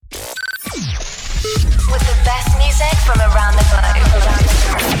best music from around the globe.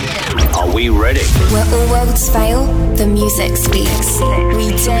 Are we ready? Where all worlds fail, the music speaks.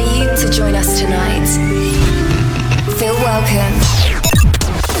 We dare you to join us tonight. Feel welcome.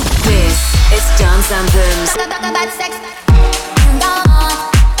 This is Dance Anthems.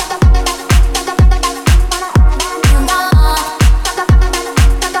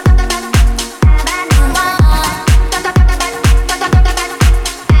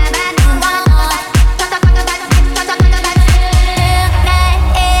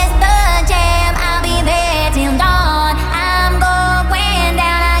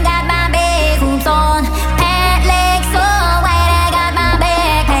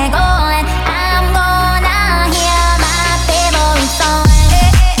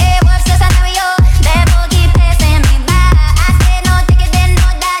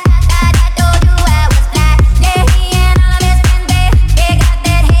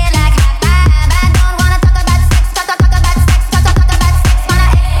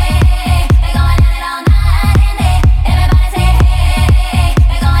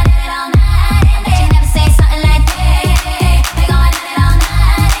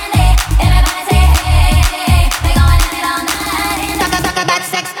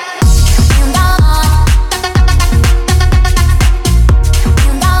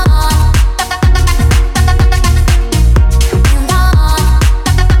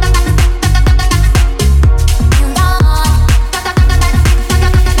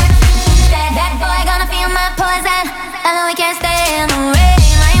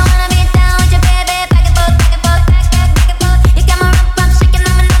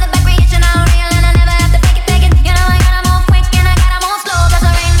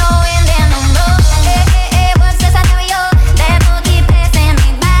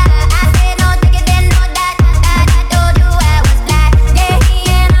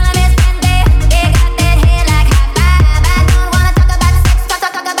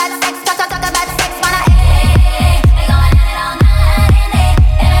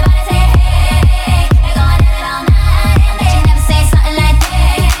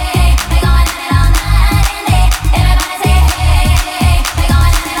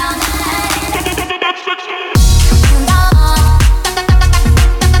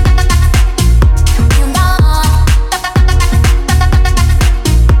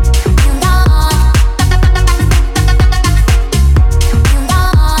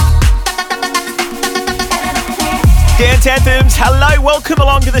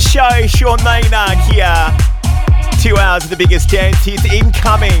 Sean Maynard here. 2 hours of the biggest dance hits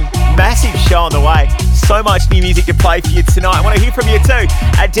incoming. Massive show on the way. So much new music to play for you tonight. I want to hear from you too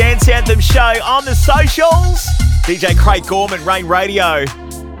at Dance Anthem Show on the socials. DJ Craig Gorman, Rain Radio,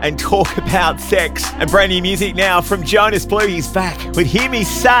 and talk about sex. And brand new music now from Jonas Blue. He's back with Hear Me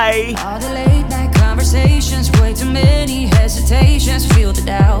Say. All the late night conversations, way too many hesitations. Feel the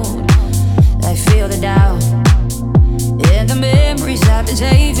doubt, I feel the doubt. And the memories I've been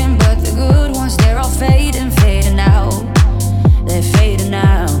saving, but the good ones, they're all fading, fading out. They're fading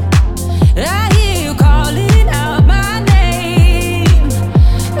out. I hear you calling out my name.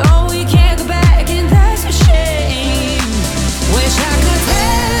 Oh, we can't go back and that's a shame. Wish I could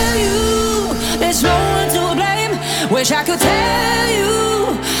tell you there's no one to blame. Wish I could tell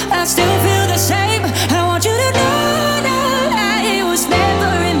you I still feel the same. I want you to know that it was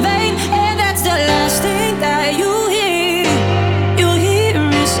never in vain. And that's the last thing that you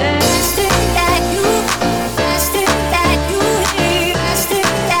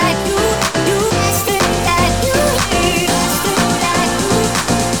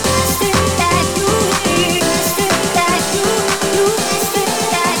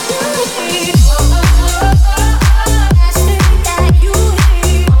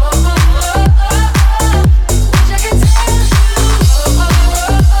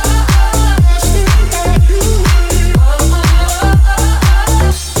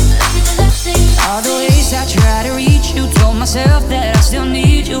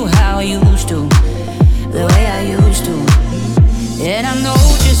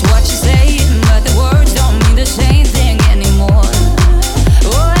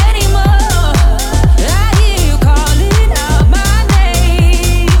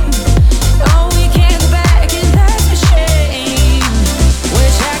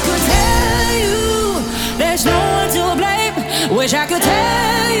wish I could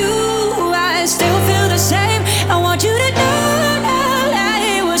tell you I still feel the same. I want you to know that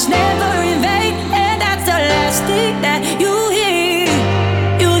it was never in vain. And that's the last thing that you hear.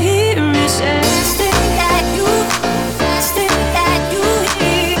 You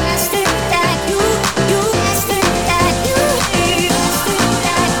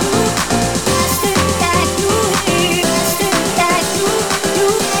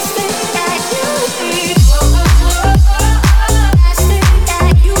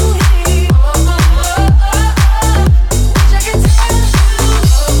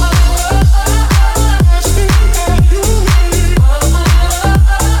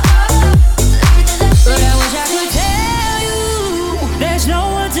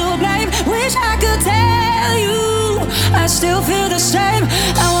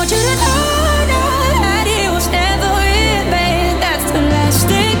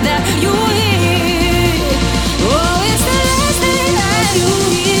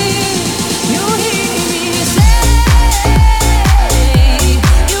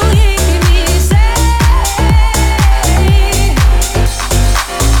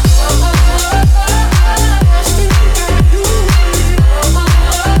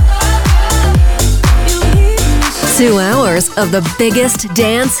of the biggest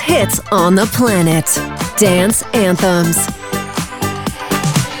dance hits on the planet. Dance Anthems.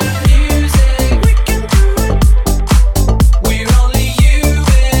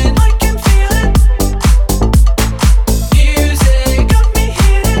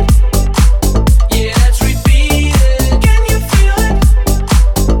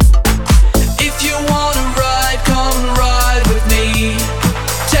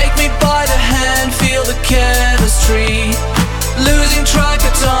 Losing track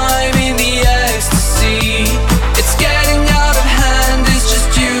of time in the ecstasy. It's getting out of hand, it's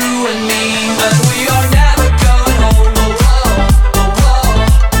just you and me. And we are never going home. Oh, oh, oh, oh.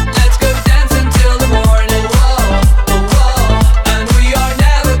 Let's go dance until the morning. Oh, oh, oh. And we are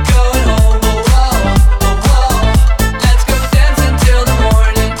never going home. Oh, oh, oh, oh. Let's go dance until the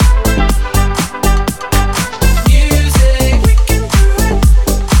morning. Music, we can do it.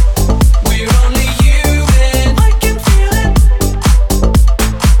 We're only human. I can feel it.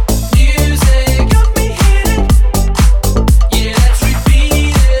 Music got me hitting. Yeah, let's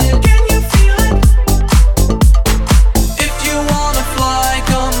repeat it. Can you feel it? If you wanna fly,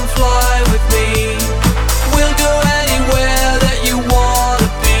 come fly with me. We'll go anywhere that you wanna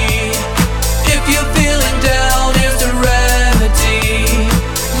be. If you're feeling down, here's the remedy.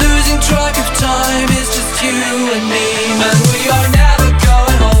 Losing track of time is just you and me. And we are never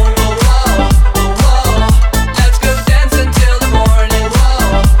going home. Oh, oh, oh, oh. Let's go dance until the morning. Oh,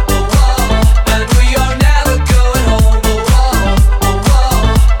 oh, oh. And we are never going home. Oh, oh, oh,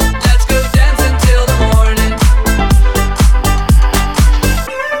 oh. Let's go dance until the morning.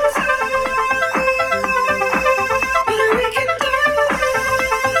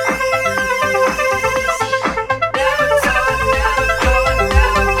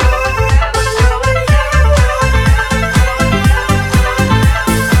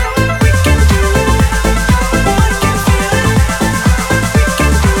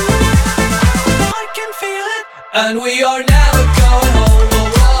 And we are never going home.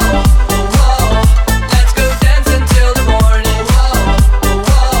 Oh, oh, oh, oh. Let's go dance until the morning. Oh, oh,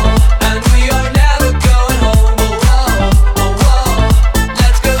 oh. And we are never going home. Oh, oh, oh, oh.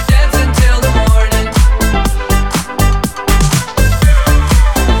 Let's go dance until the morning.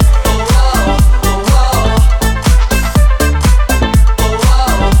 Oh, oh, oh,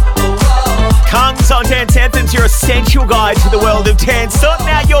 oh. Kungs on Dance Anthems, your essential guide to the world of dance. Starting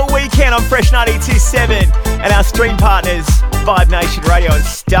out your weekend on Fresh 92.7 and our stream partners, Vibe Nation Radio and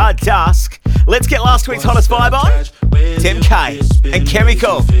Stardust. Let's get last week's hottest vibe on. Tim K and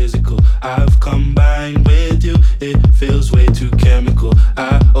Chemical. I've combined with you, it feels way too chemical.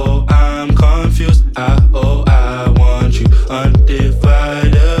 I'm confused. I want you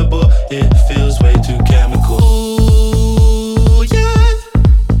undividable. It feels way too chemical. Ooh, yeah.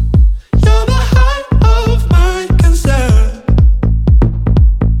 You're the height of my concern.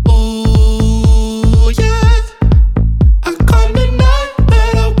 Ooh, yeah. I can't deny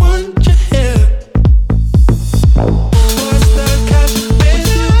that I want you here. What's the catch with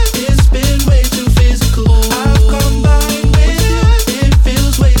you? It's been way too physical. I've combined with you. It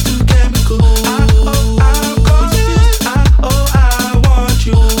feels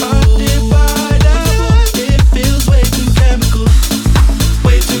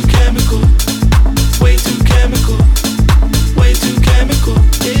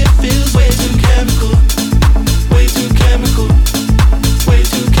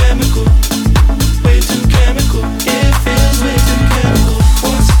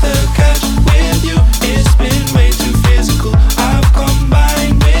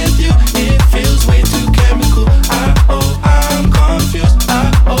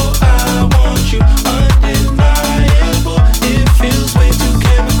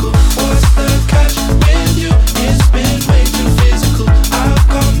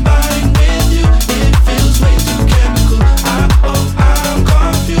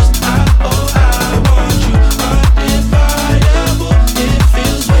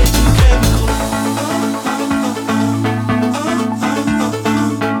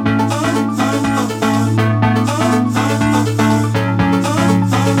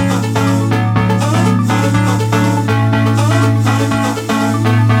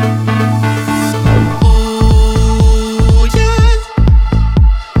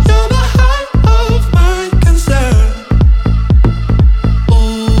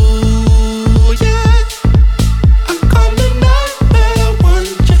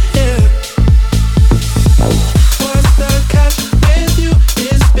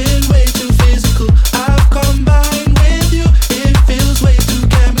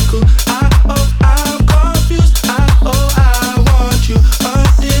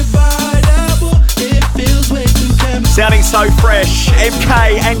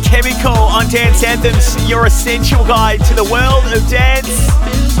Chemical on Dance Anthems, your essential guide to the world of dance.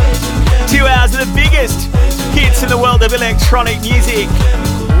 2 hours of the biggest hits in the world of electronic music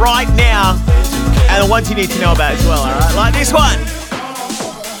right now. And the ones you need to know about as well, alright? Like this one.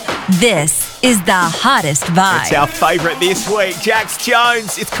 This is the hottest vibe. It's our favourite this week, Jax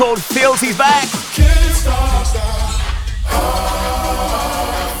Jones. It's called Feels He's Back. Can't stop.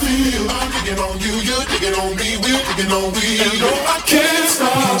 Feel I'm digging on you, you're digging on me, we're digging on we. And no, I can't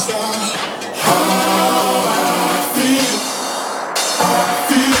stop. I feel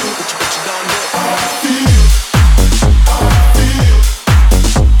what you gonna do? I feel.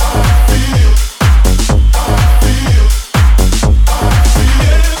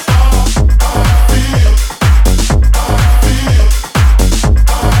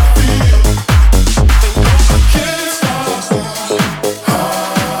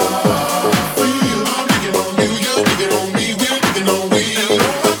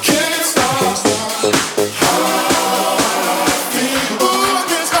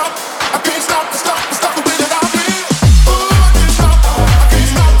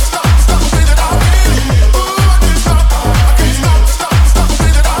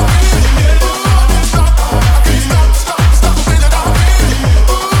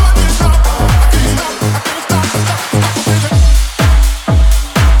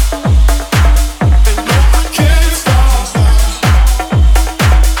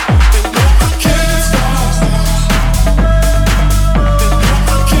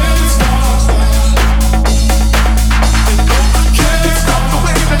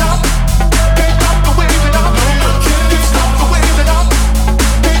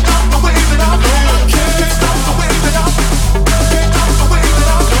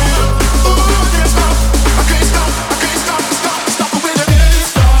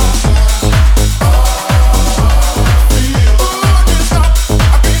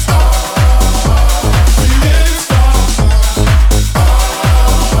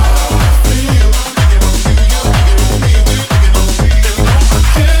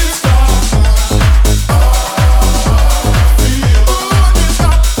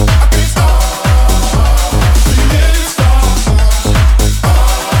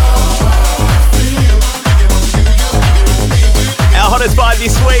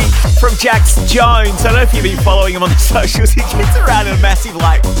 Jax Jones. I don't know if you've been following him on the socials. He gets around in a massive,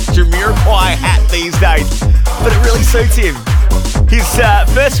 Jamiroquai hat these days, but it really suits him. His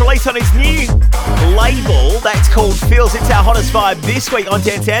first release on his new label, that's called Feels. It's our hottest vibe this week on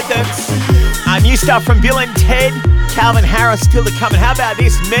Dance Anthems. New stuff from Bill and Ted, Calvin Harris still to come. And how about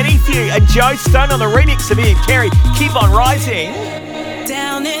this? Many Few and Joe Stone on the remix of Ian Carey. Keep on rising.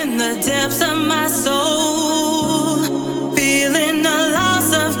 Down in the depths of my soul, feeling the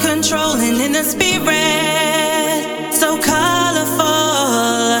loss of control and in the spirit, so colorful.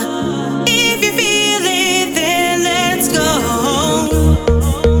 If you feel it, then let's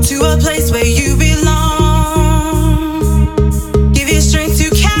go to a place where you belong. Give you strength to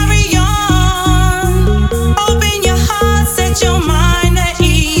carry on. Open your heart, set your mind at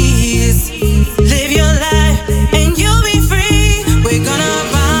ease. Live your life and you'll be free. We're gonna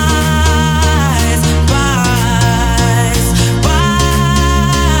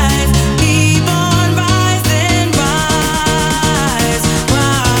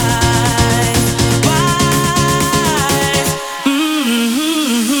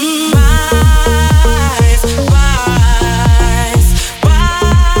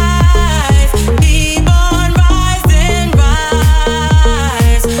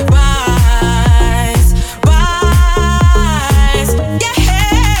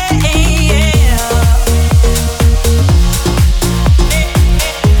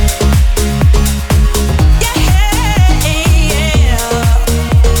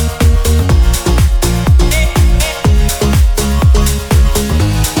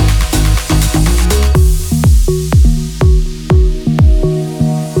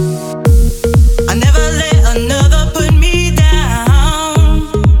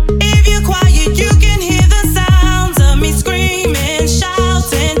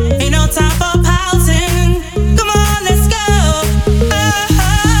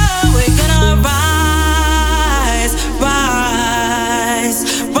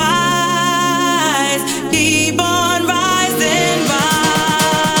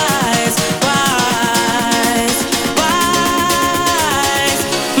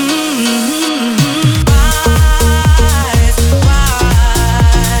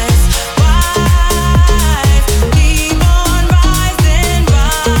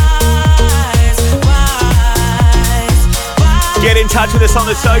touch with us on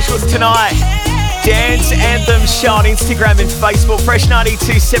the socials tonight. Dance Anthem Show on Instagram and Facebook. Fresh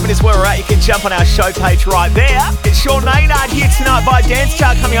 92.7 is where we're at. You can jump on our show page right there. It's Sean Maynard here tonight by Dance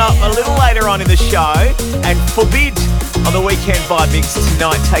Chart coming up a little later on in the show. And Forbid on the Weekend Vibe Mix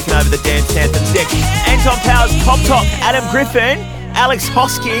tonight, taking over the Dance Anthems deck. Anton Powers, Pop Top, Adam Griffin, Alex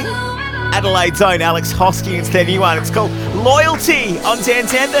Hosking. Adelaide's own Alex Hosking, it's their new one. It's called Loyalty on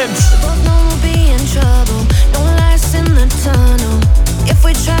Dance Anthems. Both know we'll be in trouble. No lights in the tunnel. If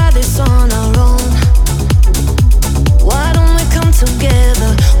we try this on our own, why don't we come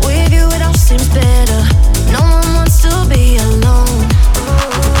together? With you it all seems better. No one wants to be alone.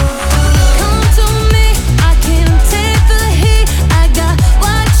 Come to me, I can take the heat. I got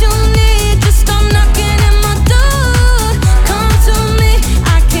what you need. Just stop knocking at my door. Come to me,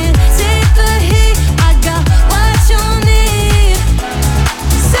 I can take the heat. I got what you need.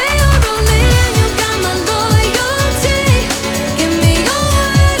 Say you're rolling, you got my loyalty. Give me your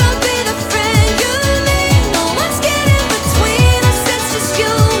word, I'll be the friend you need. No one's getting between us, it's just you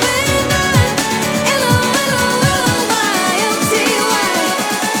and I.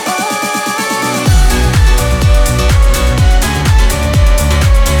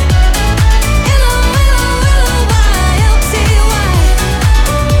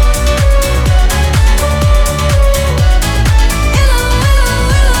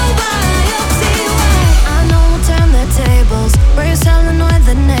 I know we'll turn the tables, raise hell, annoy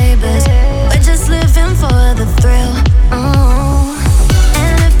the neighbors. We're just living for the thrill.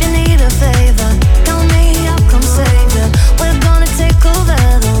 And if you need a favor, call me, I'll come save you. We're gonna take over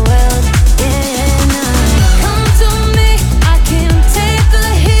the world. Yeah, come to me, I can take the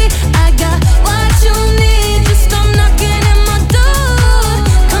heat. I got what you need. Just stop knocking at my door.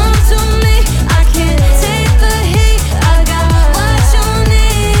 Come to me, I can take the heat. I got what you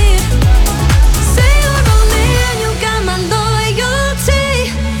need. Say you're rolling, you got my loyalty.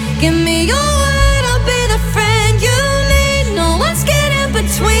 Give me your word, I'll be the friend you need. No one's getting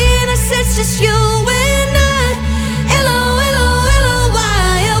between us, it's just you and I. L-O-L-O-L-O-Y-L-T-Y.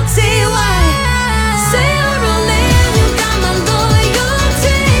 Say you're rolling, you got my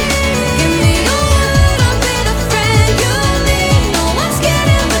loyalty. Give me your word, I'll be the friend you need. No one's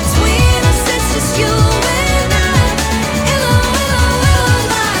getting between us, it's just you and I.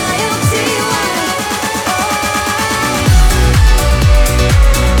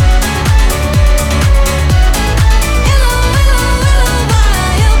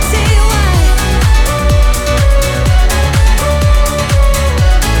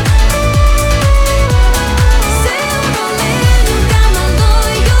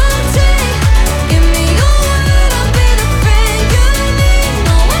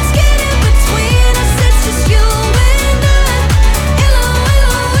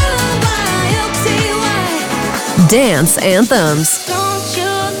 Dance Anthems. Don't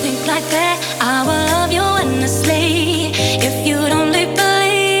you think like that? I will love you endlessly. If you don't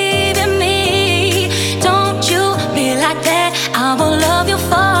believe in me, don't you be like that? I will love you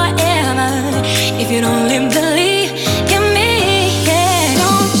forever. If you don't believe in me, yeah.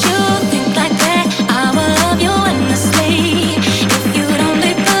 Don't you think like that? I will love you endlessly. If you don't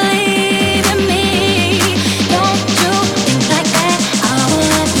believe in me, don't you think like that? I will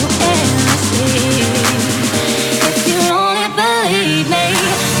love you endlessly. If you only believe.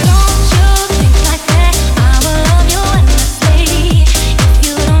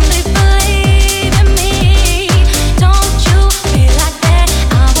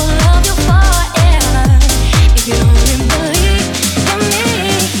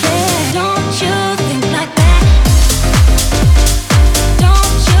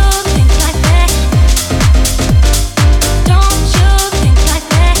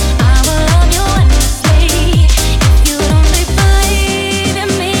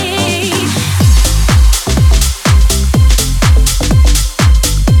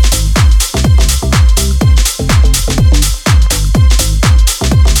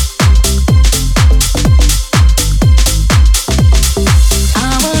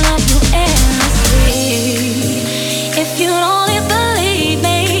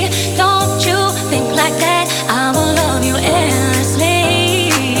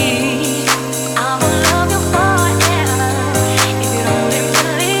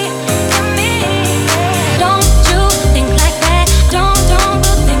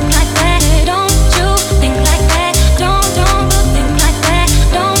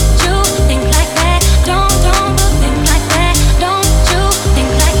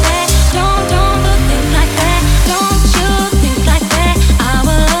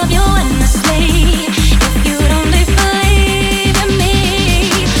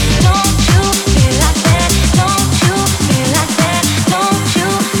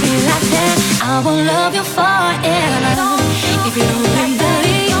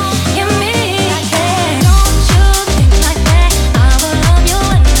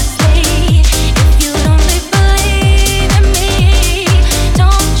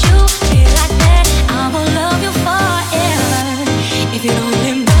 can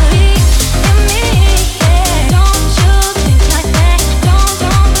only believe in me. Yeah. Don't you think like that? Don't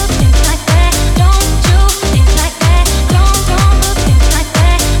think like that. Don't you think like that? Don't think like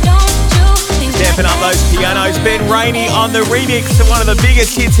that. Don't you think like that? Stepping up those pianos, Ben Rainey on the remix of one of the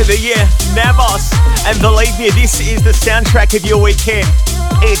biggest hits of the year, Navos. And believe me, this is the soundtrack of your weekend.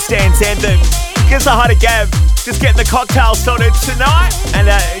 It's Dance Anthem. Give us a hi to Gav. Just getting the cocktail sorted tonight. And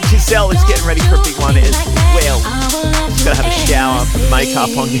Giselle is getting ready for a big one as well. Just gotta have a shower,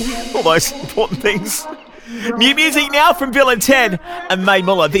 makeup on you, all those important things. New music now from Bill and Ted and Mae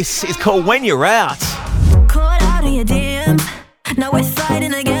Muller. This is called When You're Out. Caught out of your DMs, now we're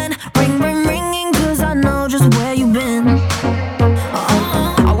fighting again. Ring, ring, ringing, cause I know just where you've been.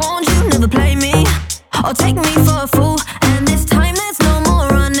 I want you, never play me, or take me for a fool. And this time there's no more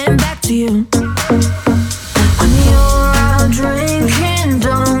running back to you. When you're out drinking,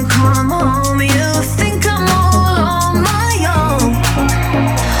 don't come home. You think I'm all on my own.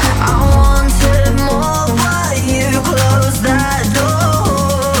 I wanted more, but you closed that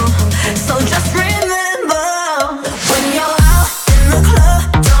door. So just remember, when you're out in the club,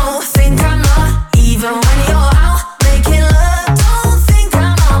 don't think I'm not. Even when you're out making love, don't think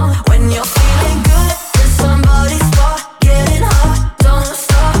I'm on. When you're feeling good in somebody's spot, getting hot, don't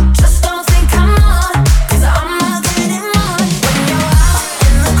stop. Just don't think I'm on, cause I'm not getting mine. When you're out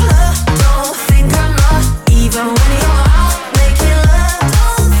in the club, don't think I'm not. Even when you're out making love,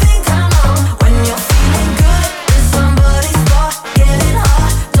 don't think I'm on. When you're feeling good in somebody's spot, getting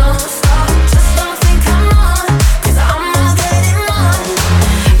hot, don't stop. Just don't think I'm on, cause I'm not getting mine.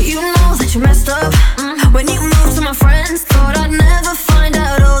 You know that you messed up when you moved to my friends. Thought I'd never find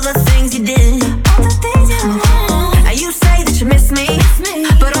out all the things you did. All the things you did. Now you say that you miss me,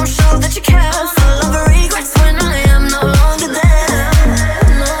 but don't show that you care. Full of regrets when I am no longer there.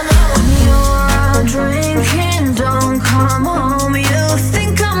 When you're out drinking, don't come home. You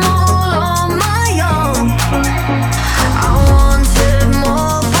think I'm all on my own. I wanted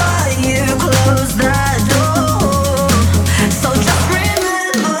more, but you closed that door. So just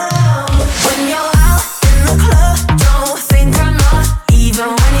remember, when you're out in the club, don't think I'm not. Even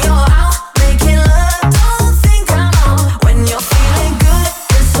when you're out making love, don't think I'm on. When you're feeling good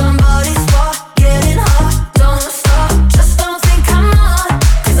in somebody's spot, getting hot, don't stop. Just don't think I'm on,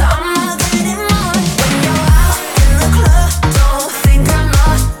 cause I'm not getting mine. When you're out in the club, don't think I'm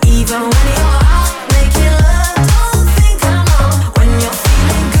not. Even when you're out making love, don't think I'm on. When you're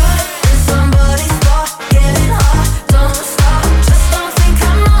feeling good in somebody's spot, getting hot, don't stop. Just don't think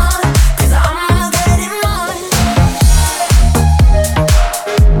I'm on, cause I'm not getting mine.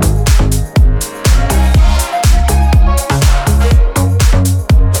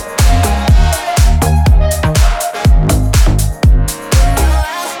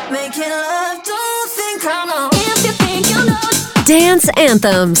 Making love, don't think I'm on. If you think you know Dance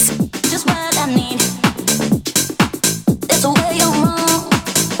Anthems. just what I need, it's the way you're wrong.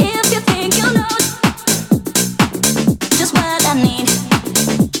 If you think you know just what I need,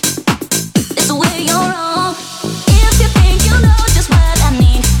 it's the way you're wrong. If you think you know just what I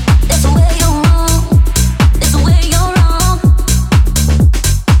need, it's the way you're wrong. It's the way you're wrong.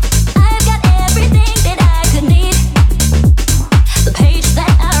 I've got everything that I could need. The page that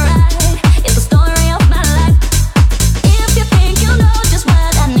I write is the story of my life. If you think you know just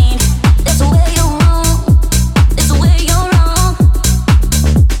what I need, that's the way you're wrong. It's the way you're wrong.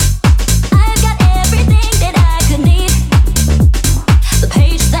 I've got everything that I could need. The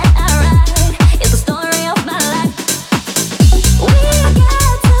page that I write is the story of my life. We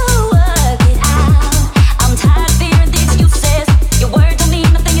got to work it out. I'm tired of hearing the excuses. Your word don't mean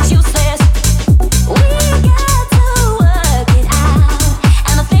nothing, it's useless. We got to work it out.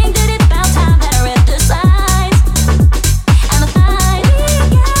 And I think that it's about time that I read the signs. And I find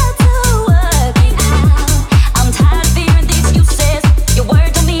we got to work it out. I'm tired of hearing the excuses. Your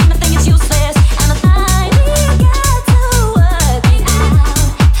word don't mean nothing, it's useless. And I find we got to work it out.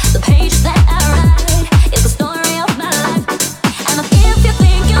 The page that I write is the story of my life. And if you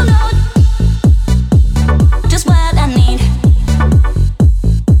think you know just what I need,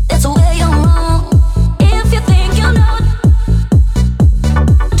 that's the way you're wrong. If you think you know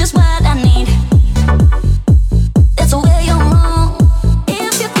just what I need, that's the way you're wrong.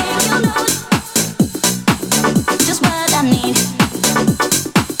 If you think you know just what I need,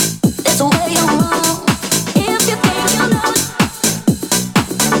 that's the way you're wrong. If you think you know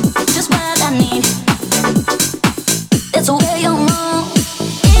just what I need, that's the way you're wrong.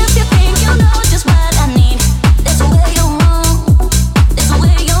 If you think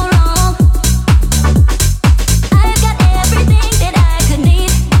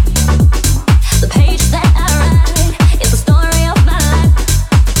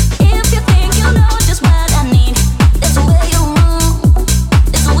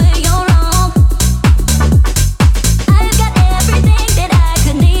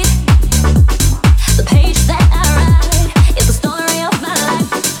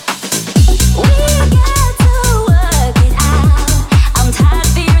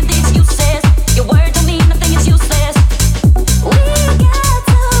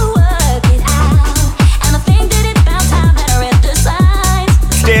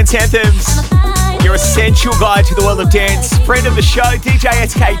Dance Anthems, your essential guide to the world of dance. Friend of the show, DJ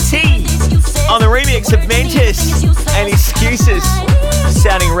SKT, on the remix of Mentis and Excuses,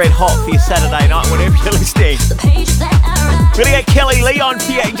 sounding red hot for your Saturday night whenever you're listening. We're going to get Kelly Lee on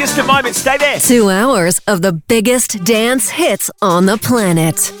for you in just a moment. Stay there. 2 hours of the biggest dance hits on the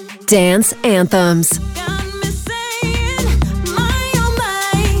planet. Dance Anthems.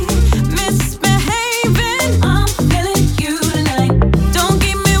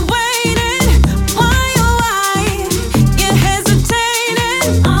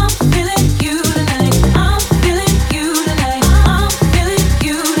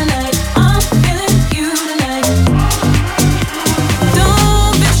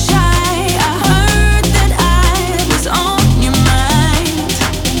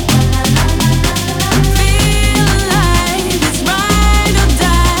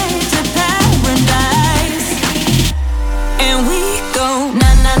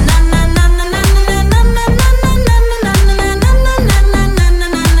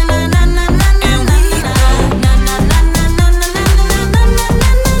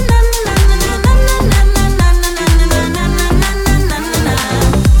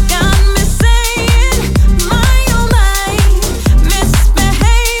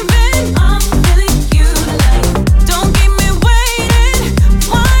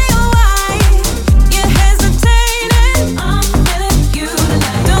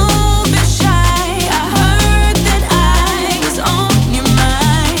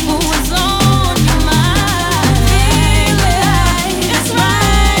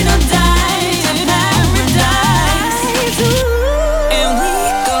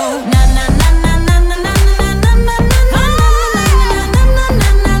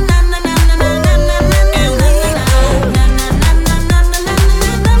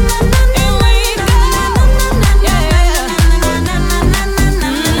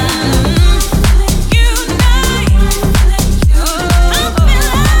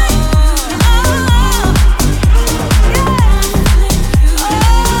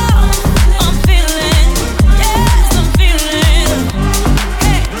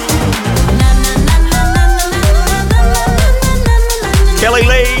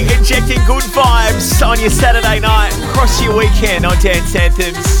 On your Saturday night, across your weekend on Dance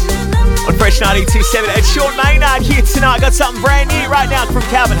Anthems on Fresh 92.7. It's Sean Maynard here tonight. Got something brand new right now from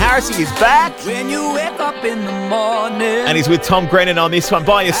Calvin Harris. He is back. When you wake up in the morning, and he's with Tom Grennan on this one,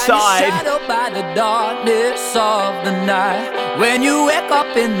 By Your Side. Shadowed by the darkness of the night. When you wake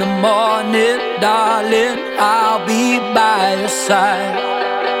up in the morning, darling, I'll be by your side.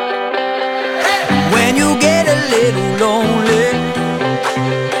 When you get a little lonely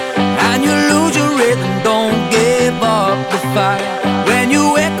and you lose your rhythm, don't give up the fight. When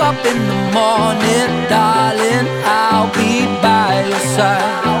you wake up in the morning, darling, I'll be by your side.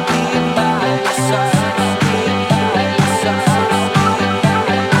 I'll be by your side.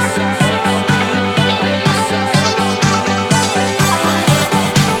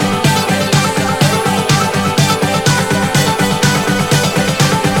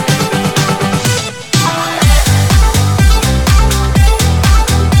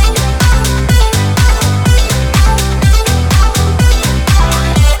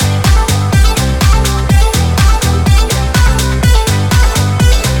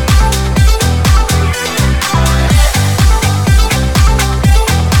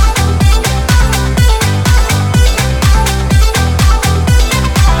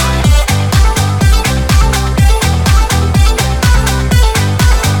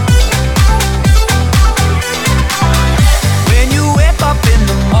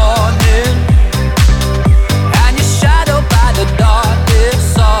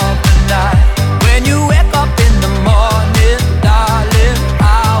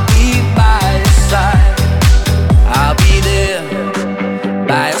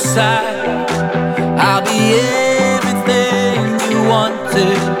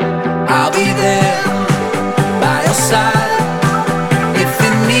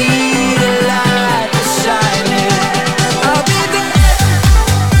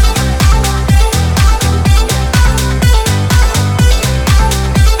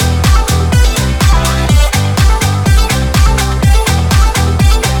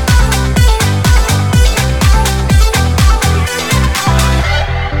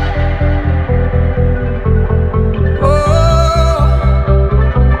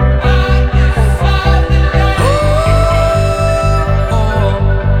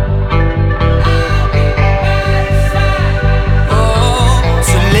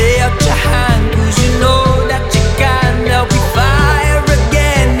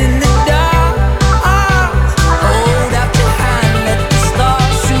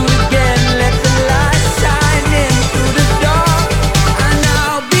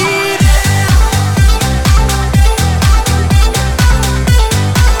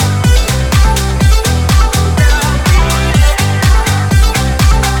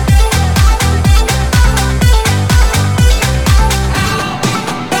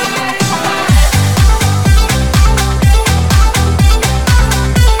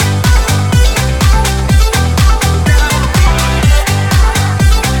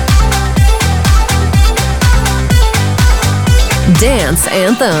 Dance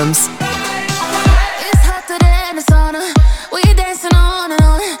Anthems. It's hotter than a sauna. We dancing on and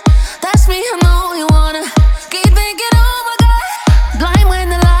on. That's me, I know you wanna. Keep thinking, oh my God. Blind when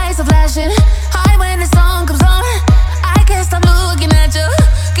the lights are flashing. High when the song comes on. I can't stop looking at you.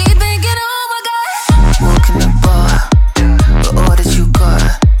 Keep thinking, oh my God. Walk in the bar, but all that you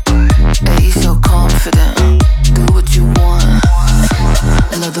got. Hey, you so confident. Do what you want.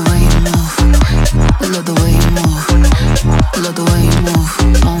 I love the way you move. I love the way you move. I love the way you move.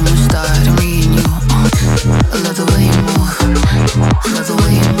 Almost started me and you. I love the way you move. I love the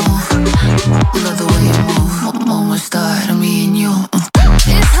way you move. I love the way you move. Almost started me and you.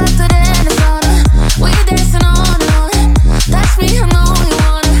 It's hotter than a sauna. We dancing on and on. That's me, I know you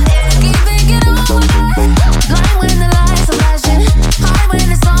wanna. Keep thinking, oh my God. Blind when the lights are flashing. High when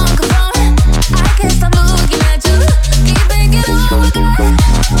the song comes on. I can't stop looking at you. Keep thinking, oh my God.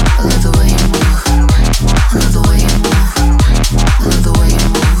 I love the way you move. I love the way you move. I love the way you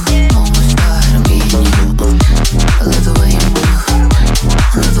move. Almost started me and you. I love the way you move.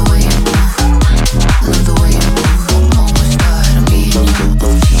 I love the way you move. I love the way you move. Almost started me and you.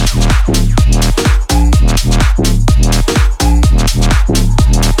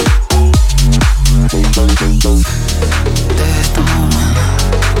 There's the moment.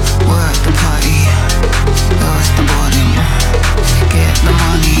 We're at the party. There's the body. Get the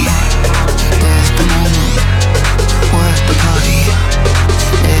money. There's the moment. We're at the party.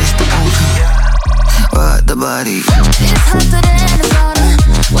 There's the ocean. We're at the body. It's hotter than a sauna.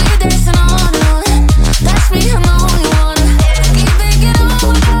 We dancing on and on. That's me, I know you wanna. Keep thinking, oh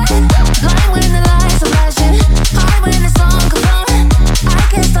my God. Blind when the lights are flashing. High when the song comes on. I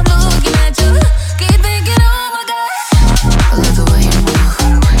can't stop looking at you. Keep thinking, oh my God. I love the way you move.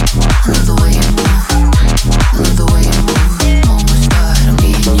 I love the way you move. I love the way you move. Almost started me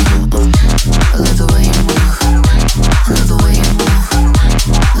and you. I love the way you move. I love the way you move.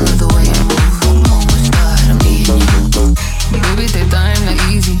 I love the way you move. Almost started me and you. Baby, take time, not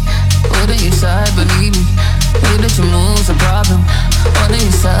easy. Put on your side, believe me. Way that you move's a problem. On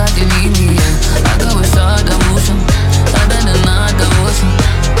your side, you need me. Yeah. I go inside the motion. I done the night, the motion.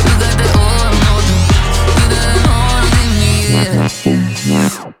 You got that all I'm noting. You got all in me, yeah.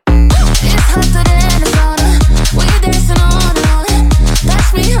 It's hotter than a sauna. We dancing on and on. That's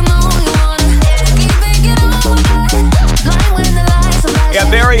me, I know you wanna. Keep thinking, oh my God. Blind when the lights are flashing. Yeah,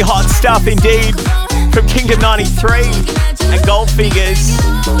 very hot stuff indeed from Kingdom 93 and Goldfingers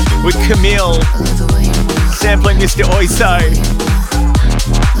with Camille sampling Mr. Oizo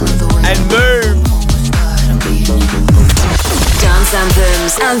and Move. Dance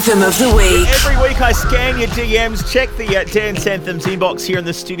Anthems, Anthem of the Week. Every week I scan your DMs, check the Dance Anthems inbox here in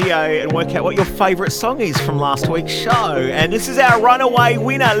the studio and work out what your favourite song is from last week's show. And this is our runaway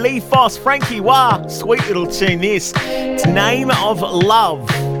winner, Lee Foss, Frankie Wah. Sweet little tune this. It's Name of Love.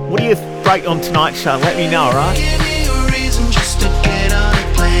 What do you rate on tonight's show? Let me know, alright? Give me a reason just to get on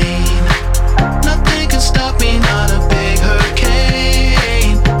a plane. Nothing can stop me, not a big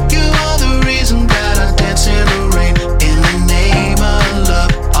hurricane. You are the reason that I dance in the rain. In the name of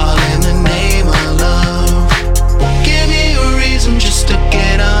love, all in the name of love. Give me a reason just to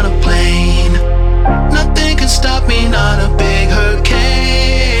get on a plane. Nothing can stop me, not a big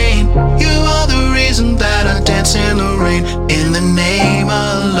hurricane. You are the reason that I dance in the rain. In the name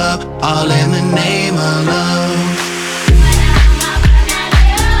of love, all in the name of love.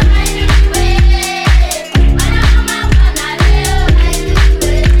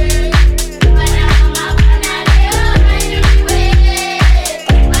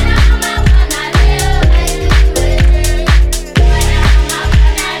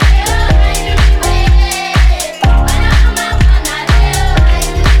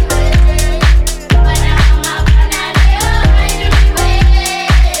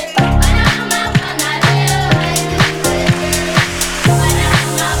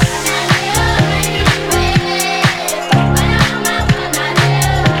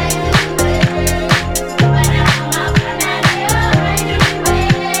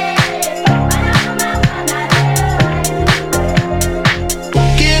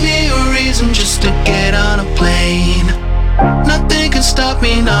 Stop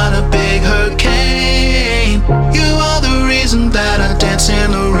me, not a big hurricane. You are the reason that I dance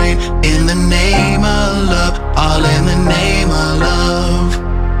in the rain. In the name of love, all in the name of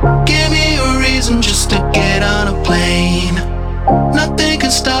love. Give me a reason just to get on a plane. Nothing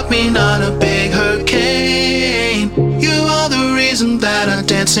can stop me, not a big hurricane. You are the reason that I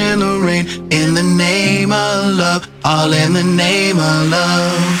dance in the rain. In the name of love, all in the name of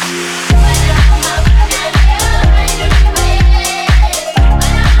love.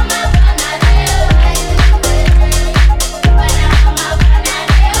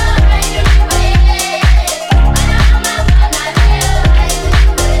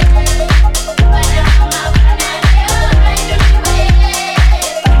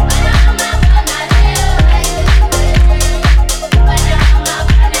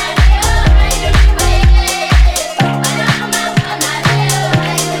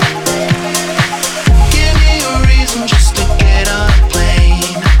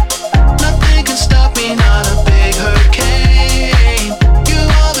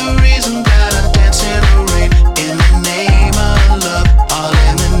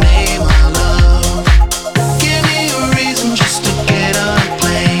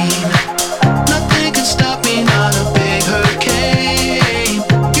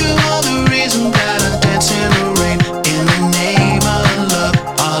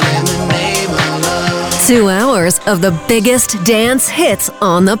 hours of the biggest dance hits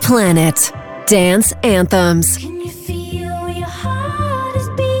on the planet. Dance Anthems. Can you feel your heart is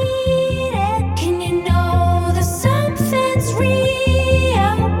beating? Can you know that something's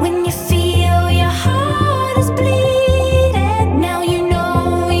real? When you feel your heart is bleeding, now you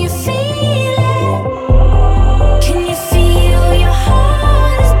know you feel it. Can you feel your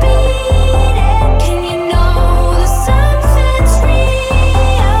heart is beating? Can you know that something's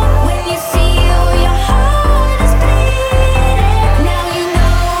real? When you feel your heart is bleeding, now you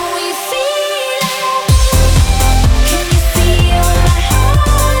know you feel it. Can you feel my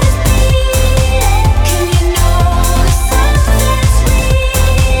heart is beating? Can you know that something's real?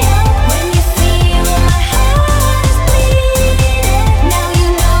 When you feel my heart is bleeding, now you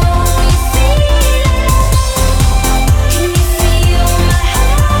know you feel it. Can you feel my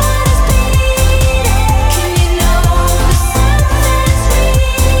heart is beating? Can you know that something's real?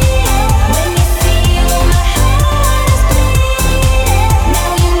 When you feel my heart is bleeding, now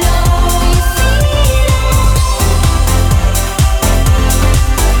you know you feel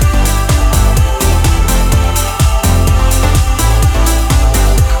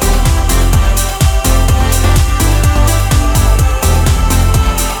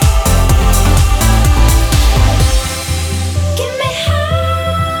it. Give me heart.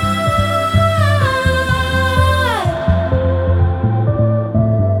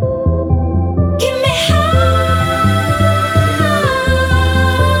 Give me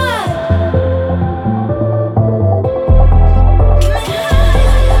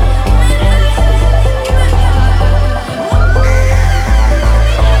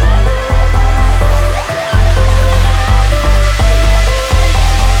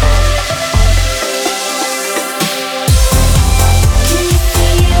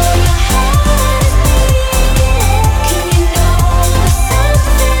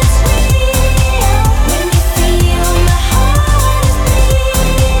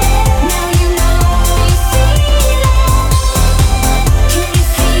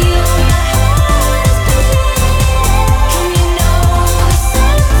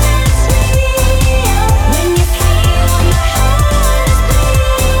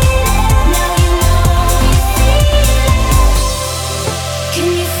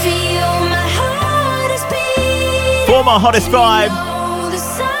Former Hottest Vibe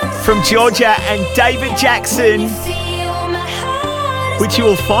from Georgia and David Jackson, which you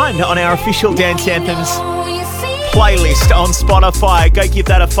will find on our official Dance Anthems playlist on Spotify. Go give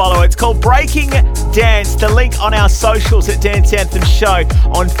that a follow. It's called Breaking Dance. The link on our socials at Dance Anthem Show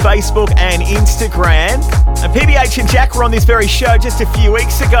on Facebook and Instagram. And PBH and Jack were on this very show just a few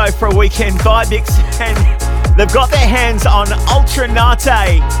weeks ago for a weekend vibe mix, and they've got their hands on Ultra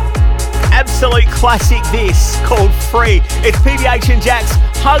Nate. Absolute classic this, called Free. It's PBH and Jack's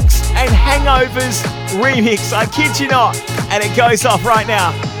Hugs and Hangovers remix. I kid you not. And it goes off right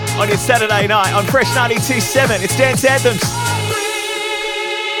now on your Saturday night on Fresh 92.7. It's Dance Anthems.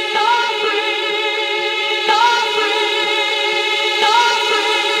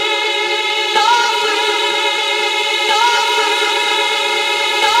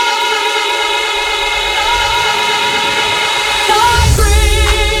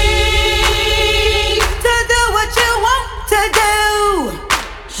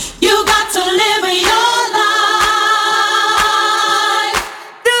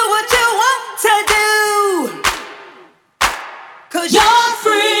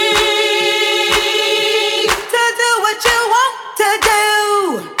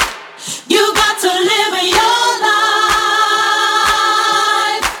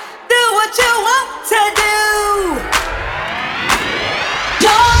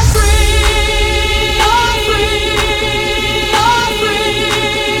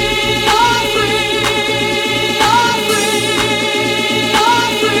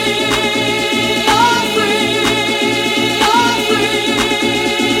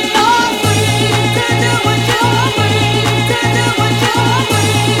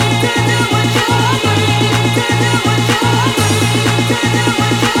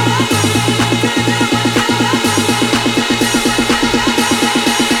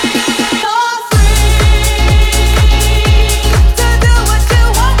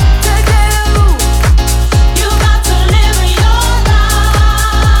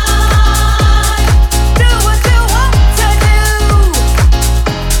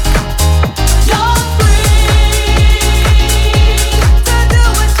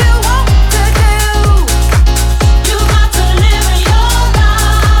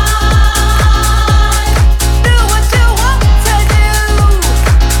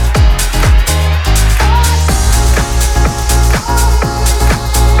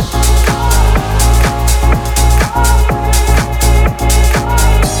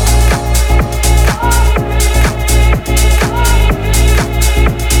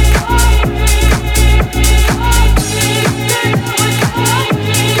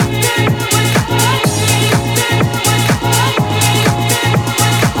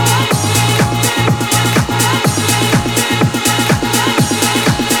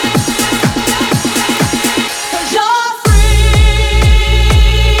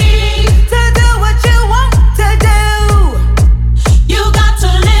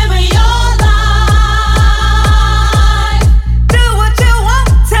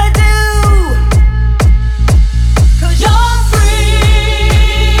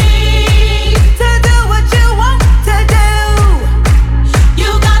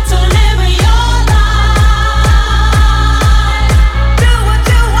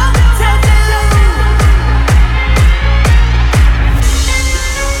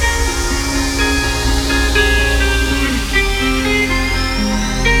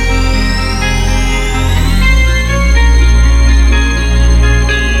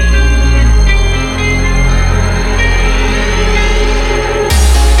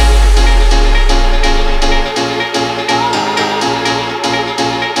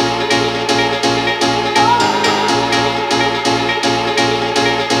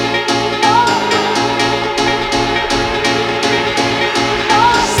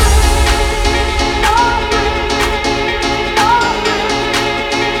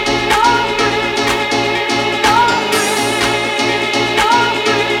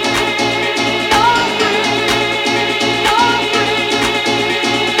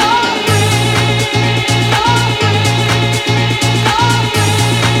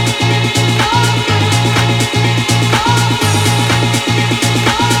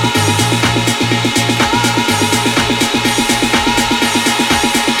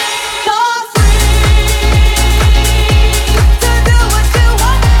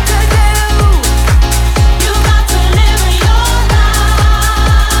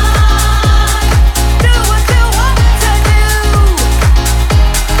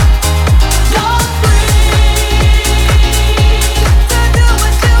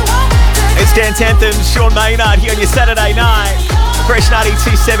 Dance Anthems, Sean Maynard here on your Saturday night. Fresh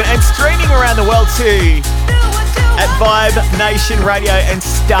 92.7 and streaming around the world too at Vibe Nation Radio and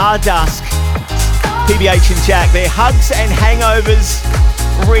Stardust. PBH and Jack, their Hugs and Hangovers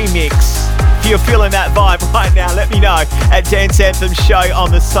remix. If you're feeling that vibe right now, let me know at Dance Anthem Show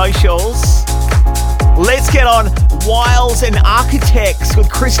on the socials. Let's get on Wiles and Architects with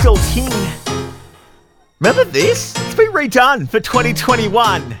Crystal King. Remember this? It's been redone for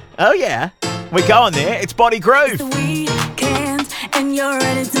 2021. Oh yeah, we're going there. It's Body Groove. It's the weekend and you're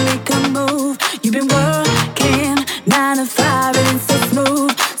ready to make a move. You've been working 9 to 5 and it's so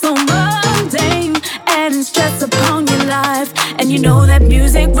smooth, so mundane, adding stress upon your life. And you know that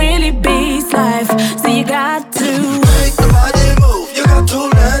music really beats life, so you got to make the body move. You got to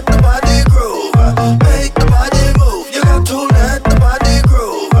let the body groove. Make the body move. You got to let the body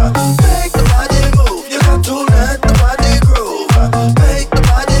groove. Make the body move. You got to let the body groove. Make the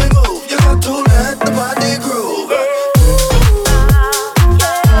body move. You got to let the body groove.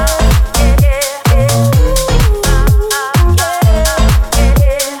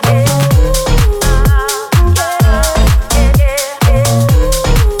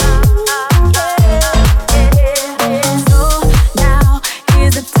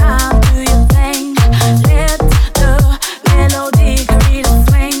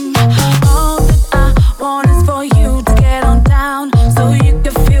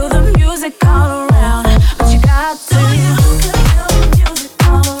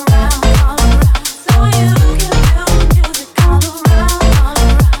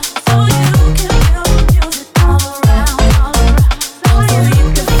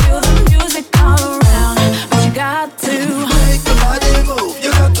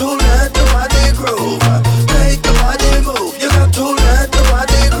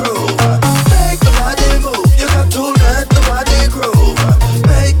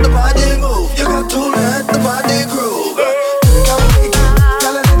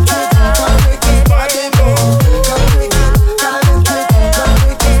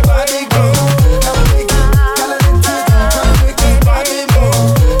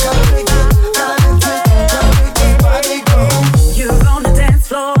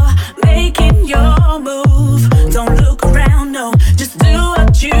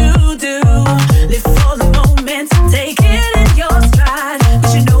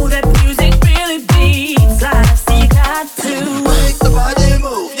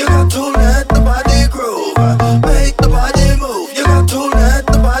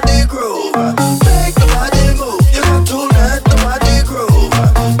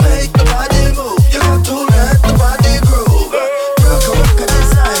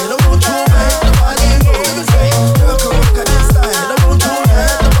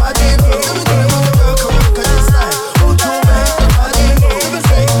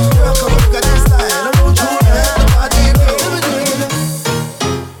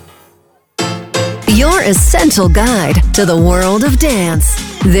 Essential guide to the world of dance.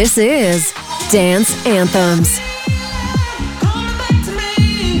 This is Dance Anthems.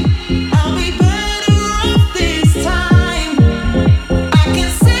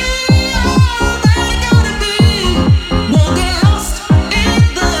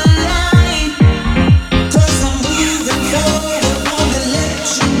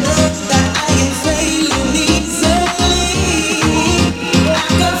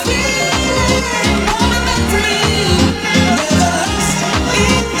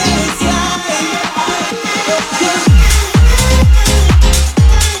 Yeah.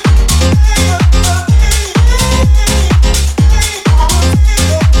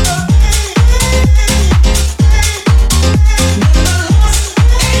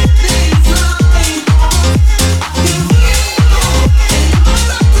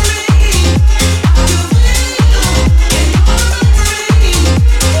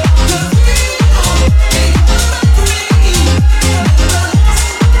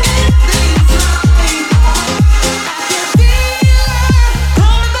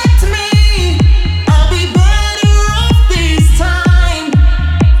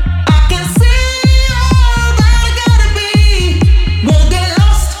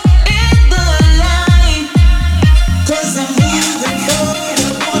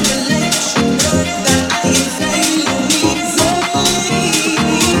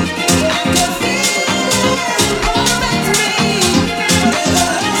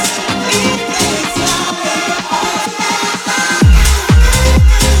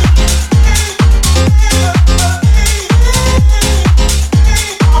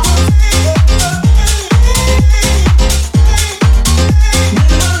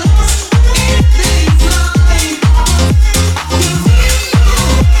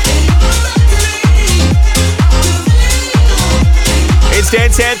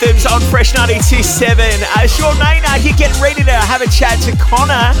 Dance Anthems on Fresh 92.7. Sean Maynard here getting ready to have a chat to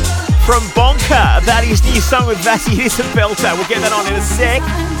Connor from Bonka about his new song with Vassy. It is a belter. We'll get that on in a sec.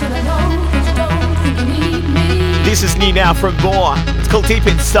 This is new now from Moore. It's called Deep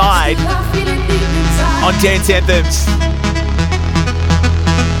Inside on Dance Anthems.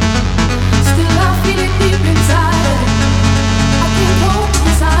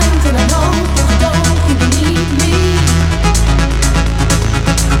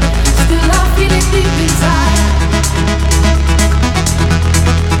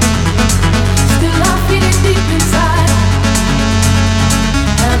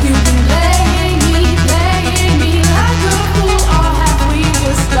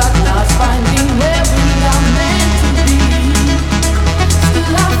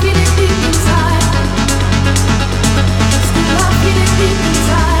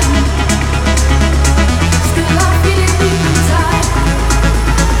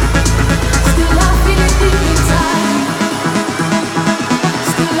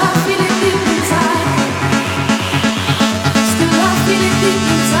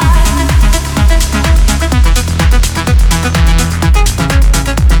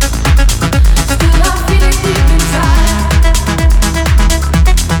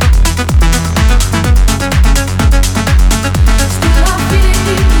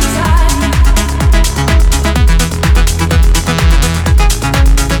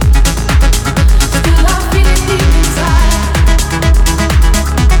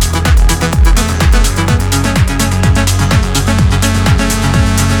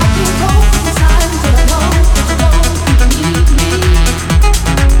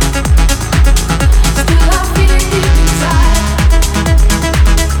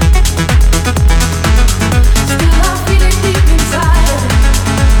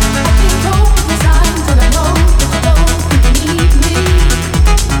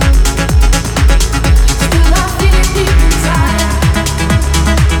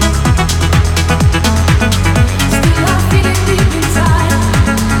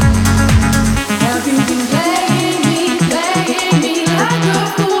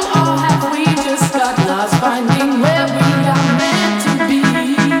 Finding where we are meant to be.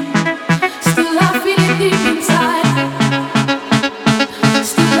 Still I feel it deep inside.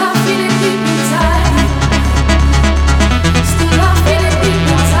 Still I feel it deep inside. Still I feel it deep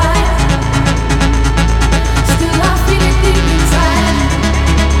inside. Still I feel it deep inside.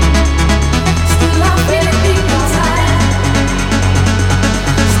 Still I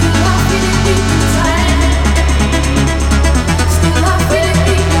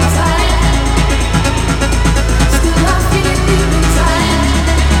feel it deep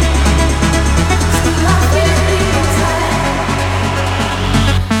inside.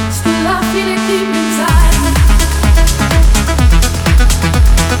 Still I feel it deep inside.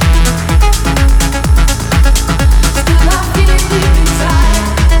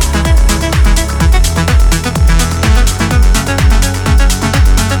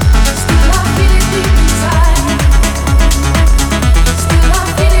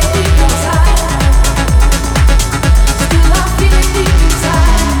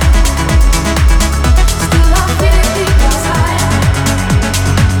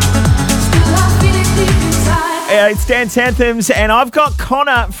 It's Dance Anthems, and I've got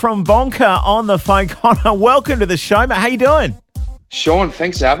Connor from Bonka on the phone. Connor, welcome to the show, mate. How you doing? Sean,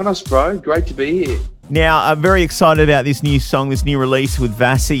 thanks for having us, bro. Great to be here. Now, I'm very excited about this new song, this new release with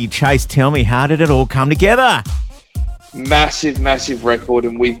Vassy. Chase, tell me, how did it all come together? Massive record,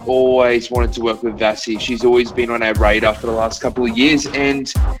 and we've always wanted to work with Vassy. She's always been on our radar for the last couple of years, and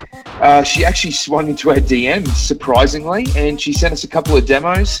she actually swung into our DMs, surprisingly, and she sent us a couple of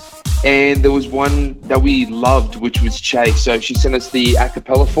demos, and there was one that we loved, which was Chase. So she sent us the a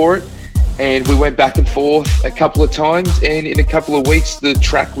cappella for it, and we went back and forth a couple of times, and in a couple of weeks, the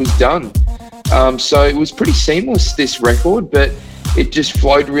track was done. So it was pretty seamless, this record, but it just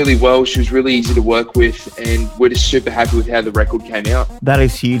flowed really well. She was really easy to work with, and we're just super happy with how the record came out. That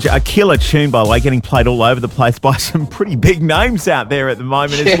is huge. A killer tune, by the way, getting played all over the place by some pretty big names out there at the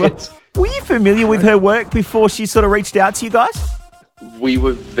moment as well. Were you familiar with her work before she sort of reached out to you guys? We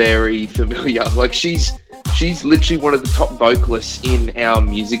were very familiar. Like, she's literally one of the top vocalists in our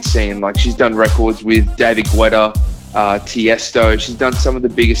music scene. Like, she's done records with David Guetta, Tiesto. She's done some of the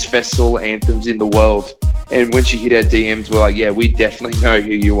biggest festival anthems in the world. And when she hit our DMs, we're like, yeah, we definitely know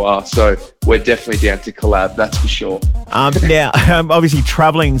who you are. So we're definitely down to collab, that's for sure. Now, obviously,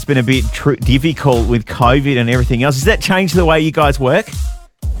 traveling's been a bit difficult with COVID and everything else. Has that changed the way you guys work?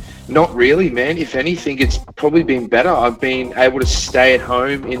 Not really, man. If anything, it's probably been better. I've been able to stay at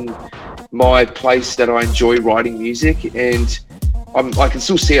home in my place that I enjoy writing music, and I can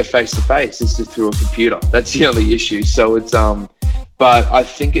still see her face to face. It's just through a computer. That's the only issue. So it's but I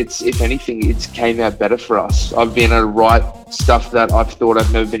think it's, if anything, it's came out better for us. I've been able to write stuff that I've thought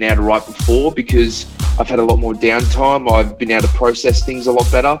I've never been able to write before because I've had a lot more downtime. I've been able to process things a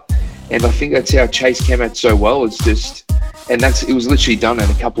lot better. And I think that's how Chase came out so well. It's just, and it was literally done in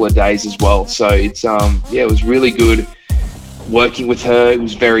a couple of days as well. So it's, it was really good working with her. It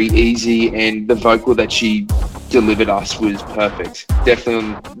was very easy, and the vocal that she delivered us was perfect.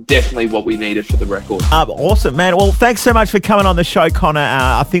 Definitely what we needed for the record. Awesome, man. Well, thanks so much for coming on the show, Connor.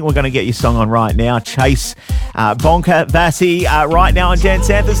 I think we're going to get your song on right now. Chase, Bonka, Vassy, right now on Dance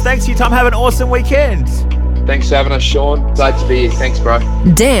Anthems. Thanks for your time. Have an awesome weekend. Thanks for having us, Sean. Glad to be here. Thanks, bro.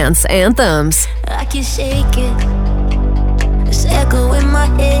 Dance Anthems. I can shake it. This echo in my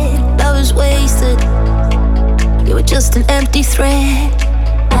head. Love is wasted. You were just an empty thread.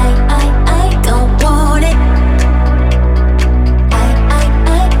 I don't want it.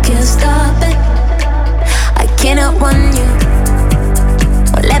 I can't stop it. I cannot run you.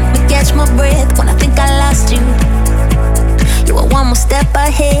 Or let me catch my breath when I think I lost you. You were one more step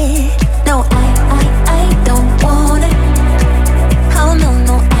ahead. No, I don't want it. Oh no,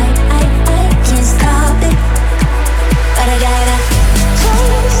 I can't stop it. But I gotta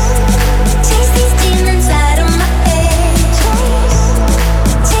chase these demons out of my head.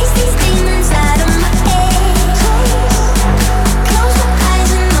 Chase these demons out of my head. Close my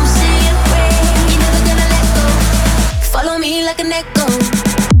eyes and I'll see it red. You're never gonna let go. Follow me like an echo.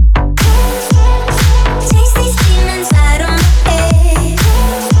 Chase these demons out of my head.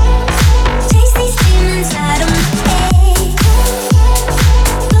 Chase these demons out of my head.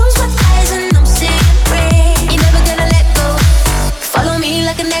 Close my eyes and I'm seeing red. You're never gonna let go. Follow me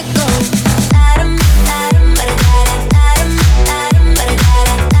like an echo.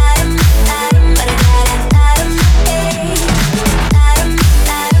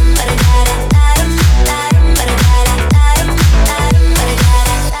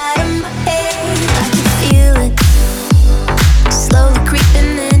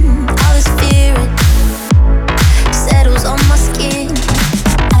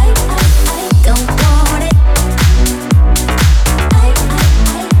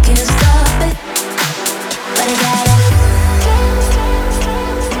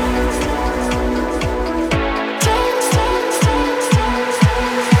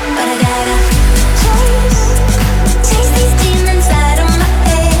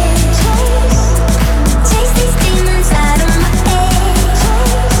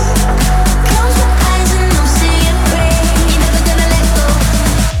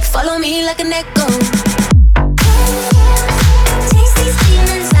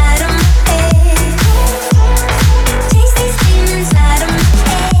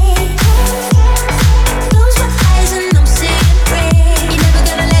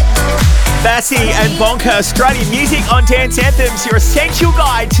 And Bonka, Australian music on Dance Anthems, your essential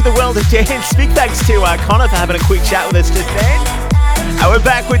guide to the world of dance. Big thanks to Connor for having a quick chat with us just then. We're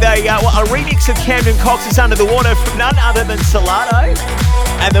back with a remix of Camden Cox's Under the Water from none other than Solano.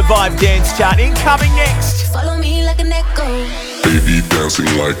 And the Vibe Dance Chart incoming next. Follow me like an echo. Baby dancing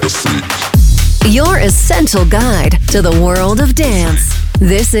like a freak. Your essential guide to the world of dance.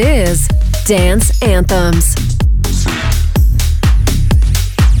 This is Dance Anthems.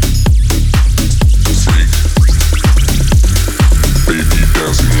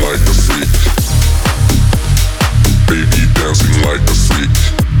 Dancing like a freak. Baby dancing like a freak.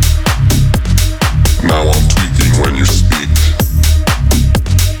 Now I'm tweaking when you speak.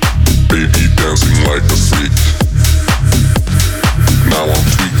 Baby dancing like a freak. Now I'm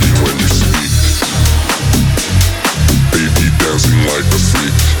tweaking when you speak. Baby dancing like a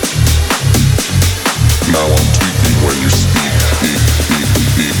freak. Now I'm tweaking when you speak.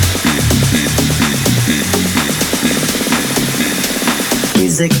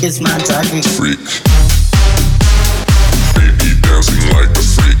 Music is my target. Freak. Baby dancing like a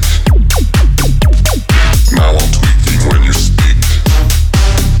freak. Now I'm tweaking when you speak.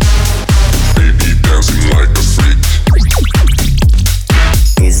 Baby dancing like a freak.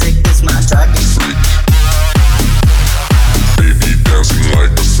 Music is my target. Freak. Baby dancing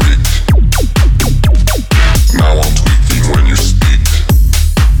like a freak. Now I'm tweaking when you speak.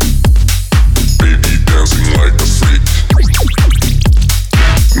 Baby dancing like a freak.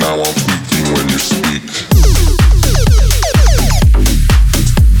 Now I'm tweaking when you speak.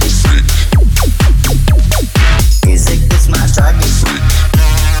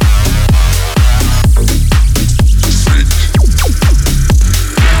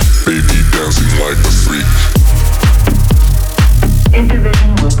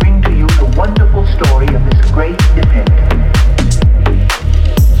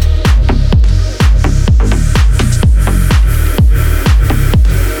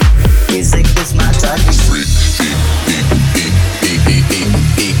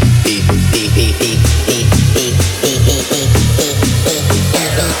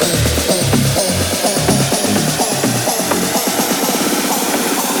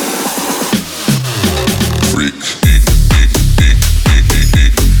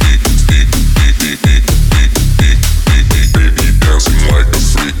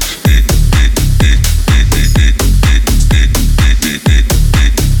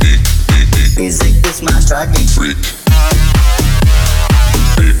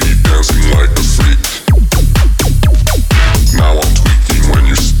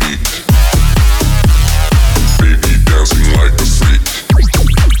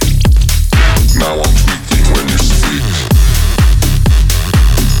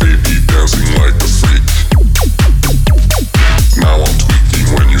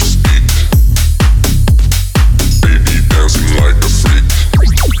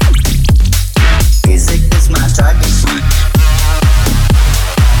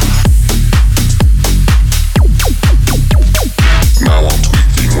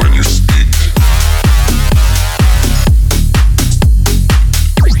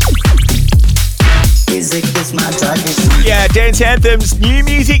 Dance Anthems, new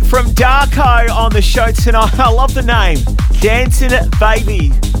music from Darko on the show tonight. I love the name, Dancing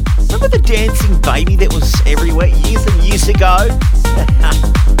Baby. Remember the Dancing Baby that was everywhere years and years ago?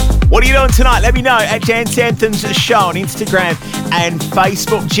 What are you doing tonight? Let me know at Dance Anthems Show on Instagram and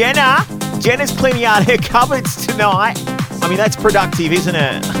Facebook. Jenna's cleaning out her cupboards tonight. I mean, that's productive, isn't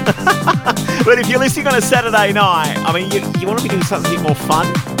it? But if you're listening on a Saturday night, I mean, you want to be doing something a bit more fun.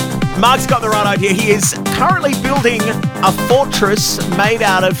 Mark's got the right idea. He is currently building a fortress made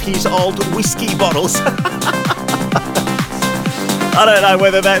out of his old whiskey bottles. I don't know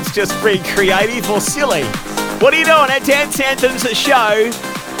whether that's just being creative or silly. What are you doing at Dance Anthems Show?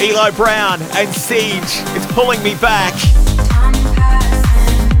 Eli Brown and Siege. It's pulling me back.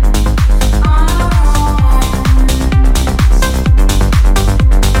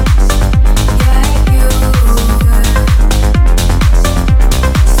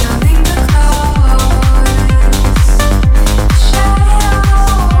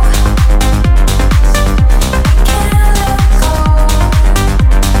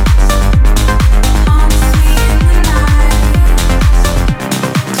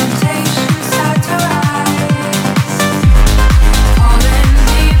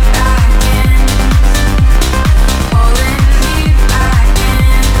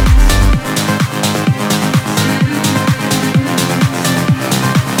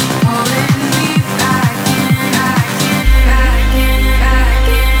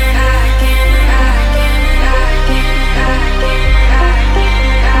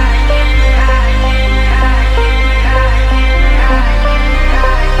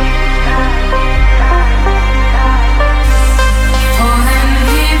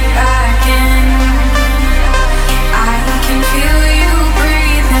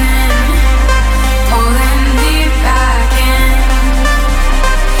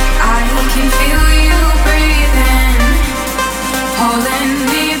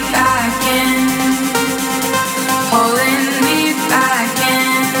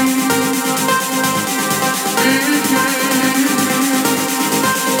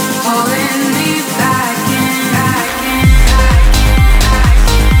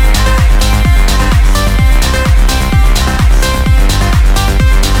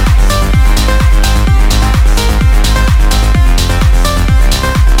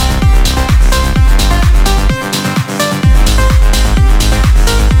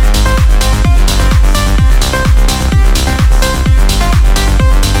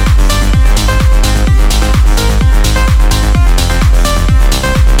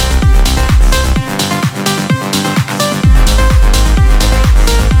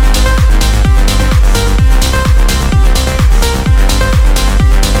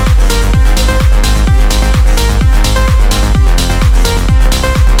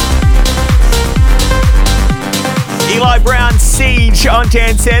 On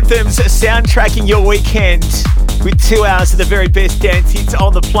Dance Anthems, soundtracking your weekend with 2 hours of the very best dance hits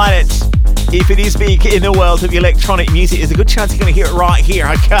on the planet. If it is big in the world of electronic music, there's a good chance you're going to hear it right here,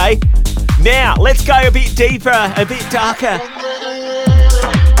 okay? Now, let's go a bit deeper, a bit darker.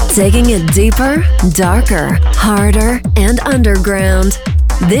 Taking it deeper, darker, harder, and underground.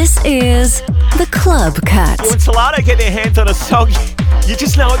 This is The Club Cut. When Solano get their hands on a song, you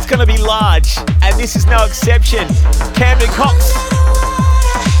just know it's going to be large, and this is no exception. Camden Cox.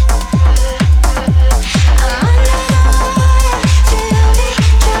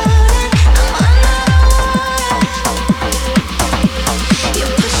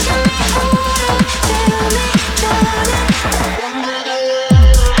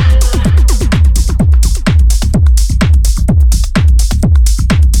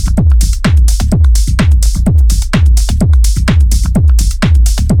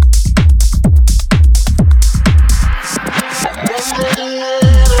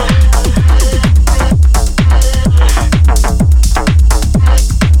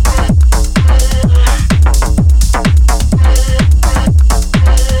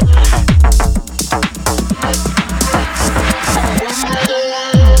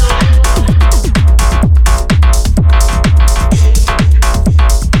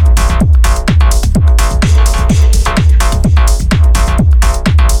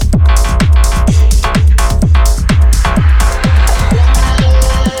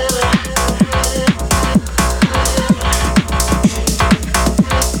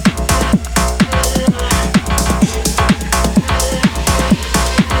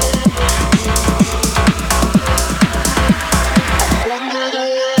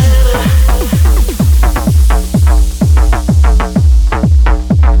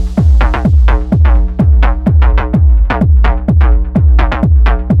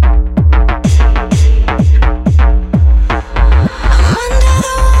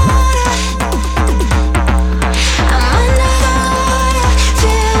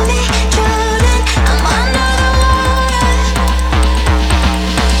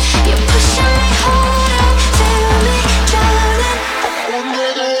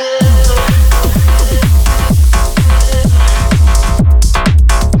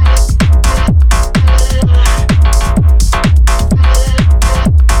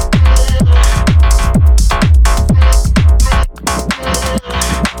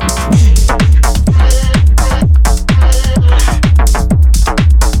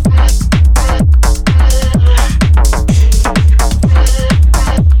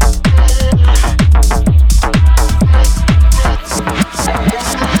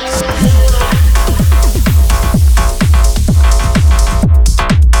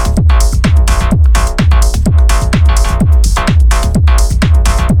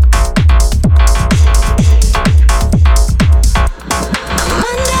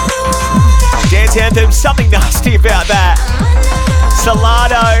 Dance Anthem. Something nasty about that.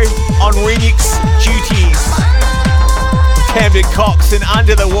 Salado on remix duties. Camden Cox and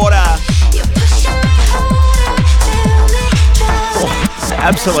Under the Water. Oh,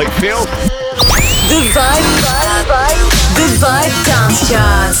 absolute filth. The Vibe Dance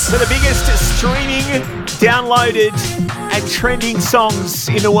Charts. For the biggest streaming, downloaded and trending songs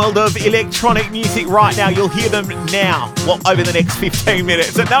in the world of electronic music right now. You'll hear them now, over the next 15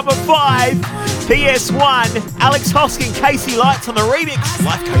 minutes. At number 5, PS1, Alex Hoskin, Casey Lights on the remix.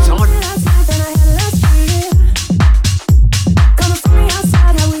 Life Goes On.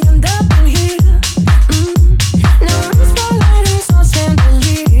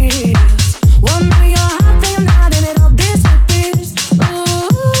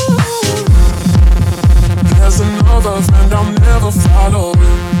 Follow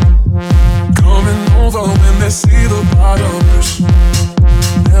coming over when they see the bottles.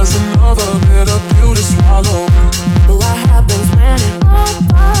 There's another bitter pill to swallow. But what happens when it all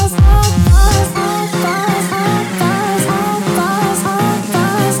falls, all falls, all falls, all falls, all falls, all falls,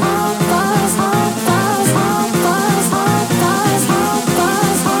 all falls, all falls, all falls, all falls, all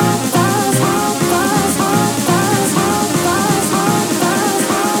falls, all falls, all falls, all falls, all falls, all falls,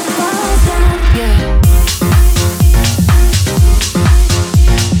 all falls, yeah.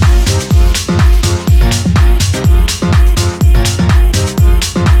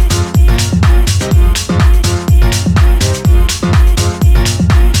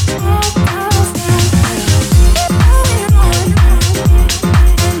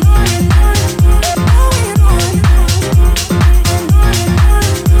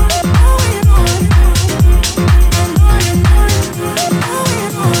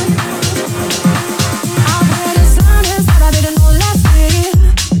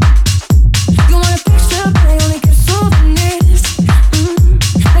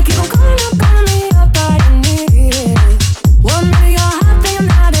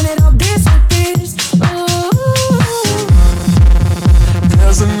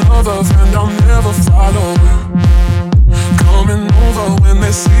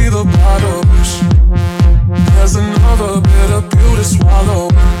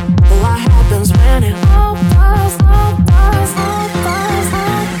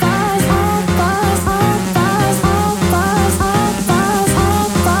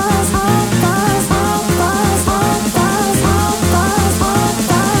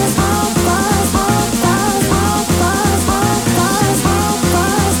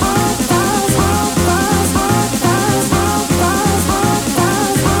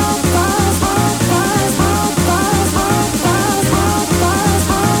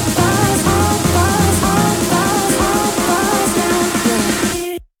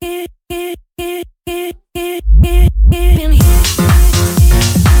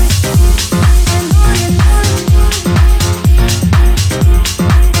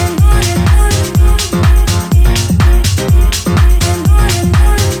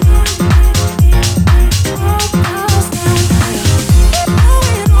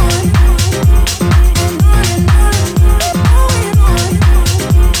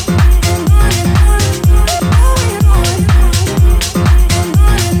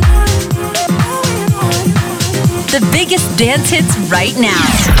 Dance hits right now.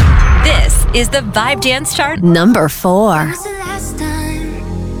 This is the Vibe Dance Chart. Number 4. When was the last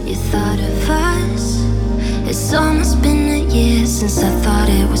time you thought of us? It's almost been a year since I thought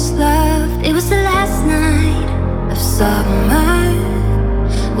it was love. It was the last night of summer.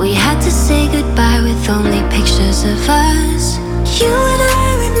 We had to say goodbye with only pictures of us. You and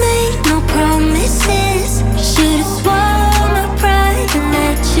I made no promises. Should've swallowed my pride and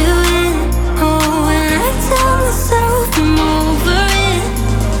let you in. Oh, and I tell myself I'm over it,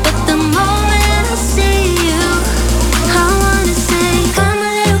 but the moment I see you, I wanna say, come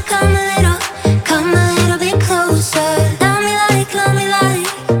a little, come a little, come a little bit closer. Love me like, love me like,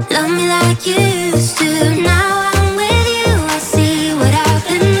 love me like you used to. Now I'm with you, I see what I've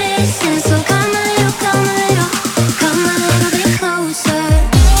been missing. So come a little, come a little, come a little bit closer.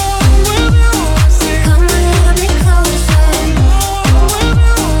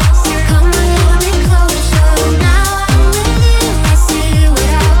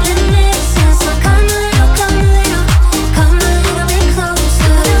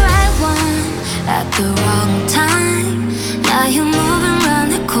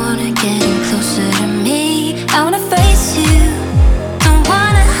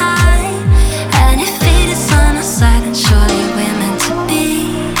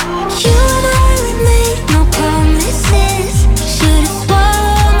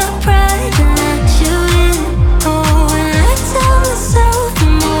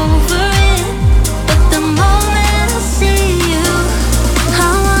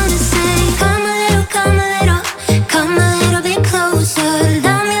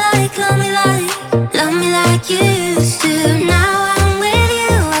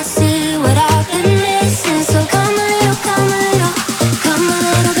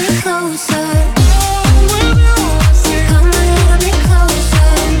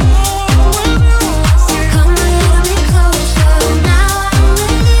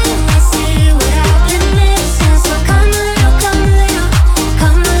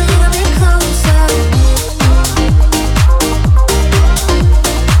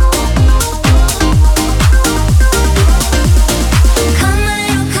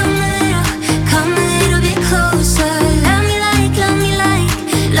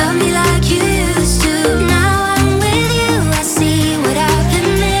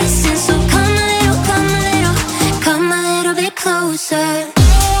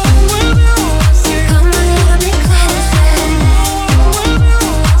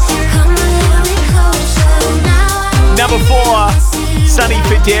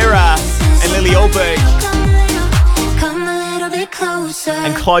 Adira and Lily Alberg. Come a little bit closer.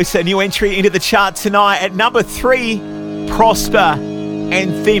 And Closer, new entry into the chart tonight at number 3, Prosper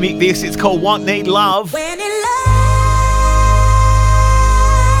and Themic. This, it's called Want Need Love. When in love,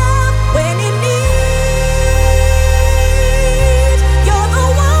 when in need, you're the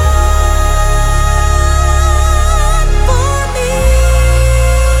one for me.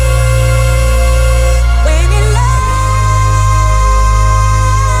 When in love,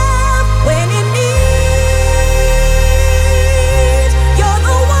 when in need, you're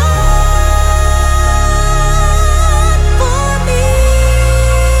the one for me.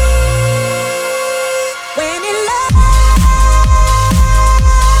 When in love,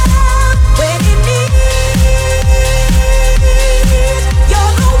 when in need,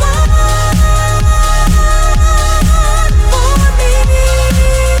 you're the one for me.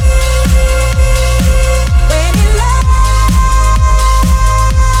 When in love,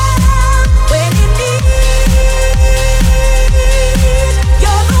 when in need,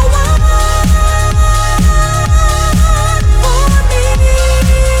 you're the one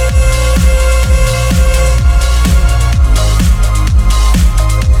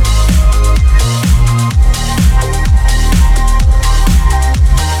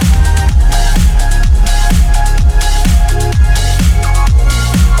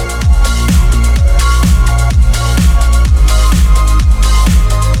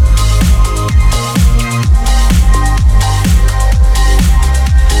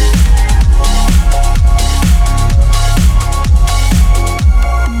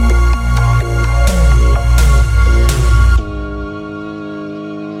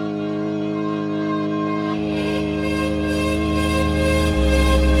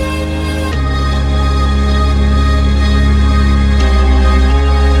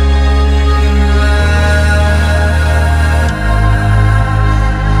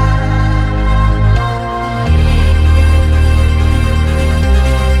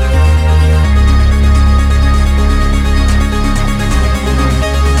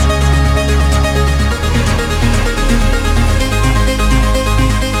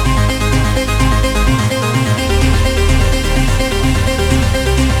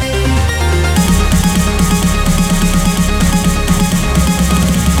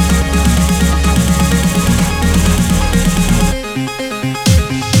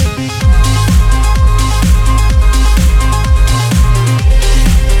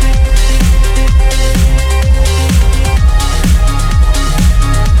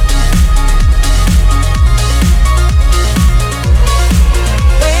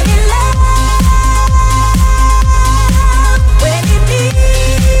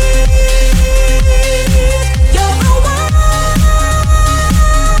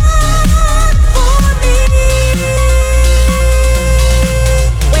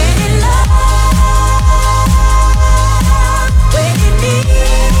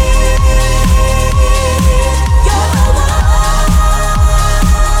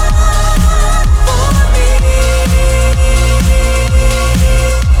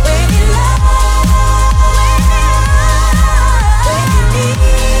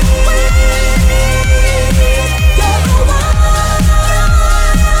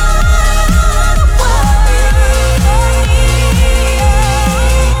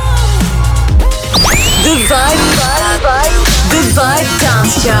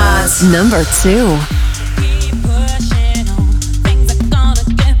Number 2.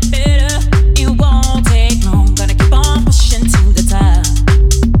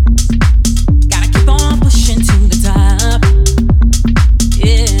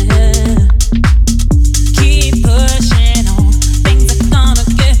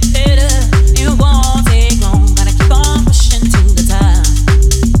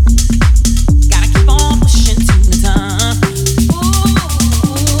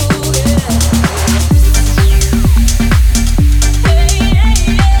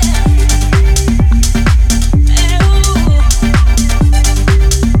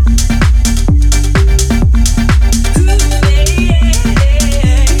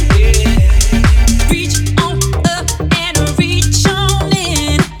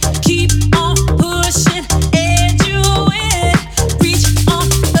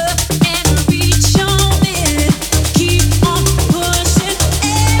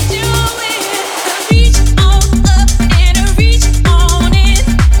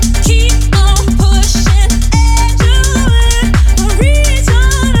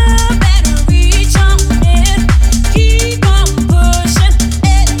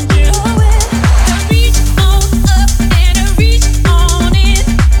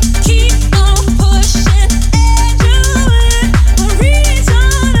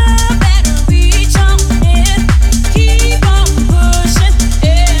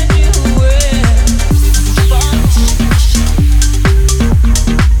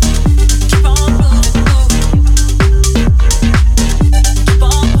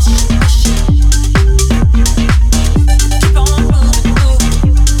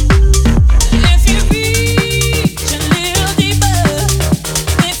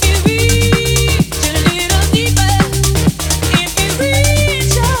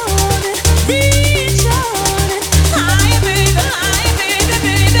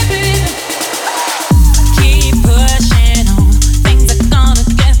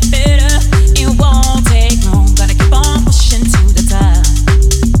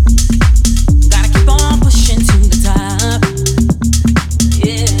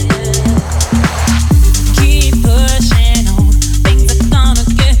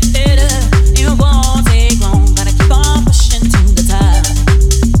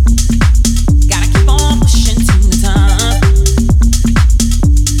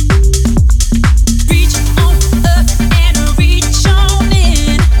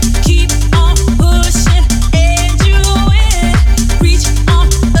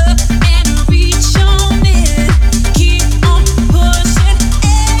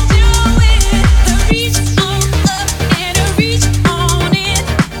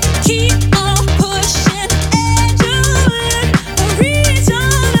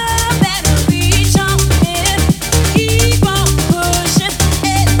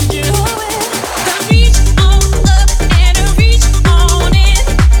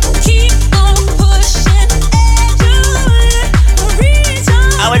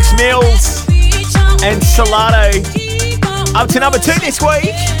 Up to number 2 this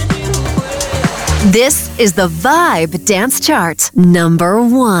week. This is the Vibe Dance Chart, number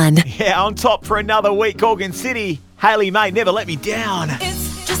 1. Yeah, on top for another week, Gorgon City. Hayley May, Never Let Me Down.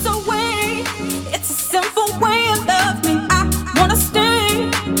 It's just a way, it's a simple way of loving. I wanna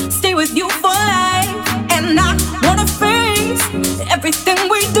stay with you for life. And I wanna face everything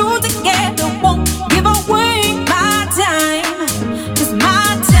we do together. Won't give away my time, 'cause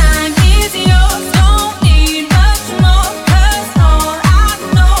my time is yours. Don't need much more, 'cause all I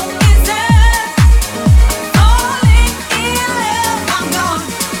know is that falling in love. I'm gone,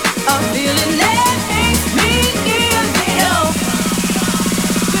 a feeling that makes me give it up.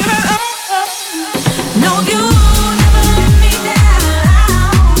 No, you never let me down.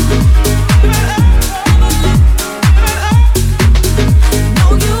 No,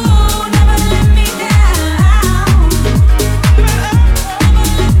 you never let me down.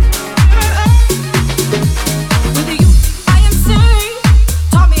 With you, I am safe.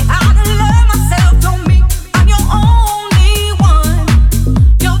 Taught me how to love myself. Told me I'm your only one.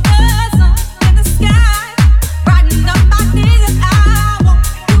 You're the sun in the sky, brightening up my days, and I want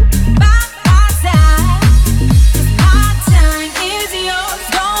you by my side. 'Cause my time is yours.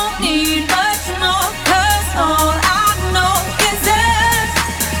 Don't need much more, 'cause all I know is that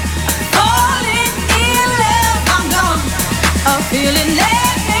falling in love. I'm gone, a feeling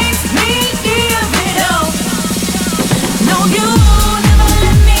that makes me give it up. No, you never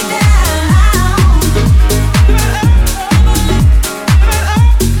let me down.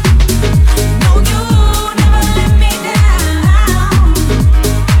 No, you never let me down.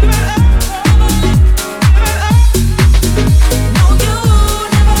 No, you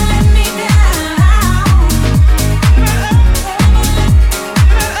never let me down.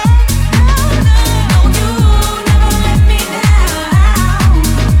 No, you never let me down.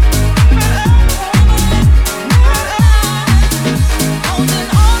 Holding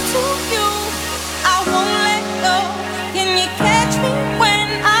on to you, I won't let go. Can you catch me when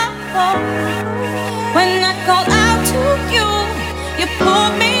I fall? When I call out to you, you pull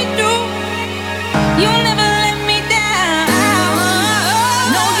me through. You never let me down.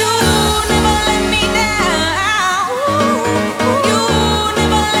 No, you never let me down. You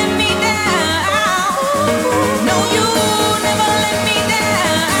never let me down. No, you never let me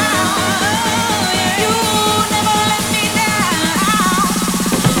down. You never let me down.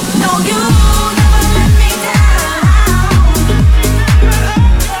 No, you never let me down.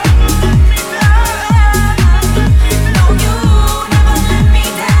 No, you never let me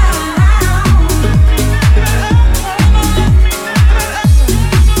down.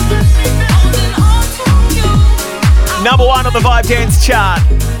 Number 1 on the Vibe Dance Chart.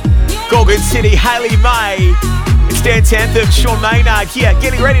 Gorgon City, Hayley May. It's Dance Anthem, Sean Maynard here,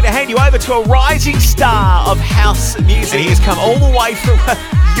 getting ready to hand you over to a rising star of house music. And he has come all the way from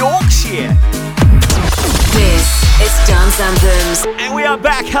Yorkshire. This is Dance Anthems. And we are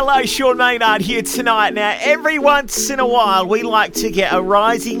back. Hello, Sean Maynard here tonight. Now, every once in a while, we like to get a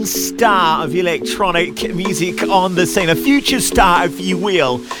rising star of electronic music on the scene, a future star, if you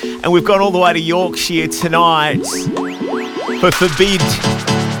will. And we've gone all the way to Yorkshire tonight for Forbid.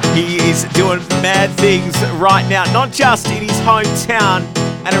 He is doing mad things right now, not just in his hometown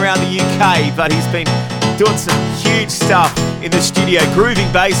and around the UK, but he's been doing some huge stuff in the studio.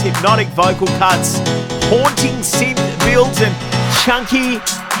 Grooving bass, hypnotic vocal cuts, haunting synth builds, and chunky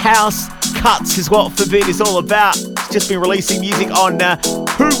house cuts is what Forbid is all about. He's just been releasing music on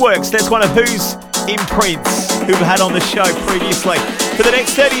Who Works. That's one of Who's imprints who we've had on the show previously. For the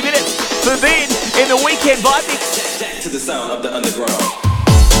next 30 minutes, Forbid in the Weekend Vibe Mix. To the sound of the underground.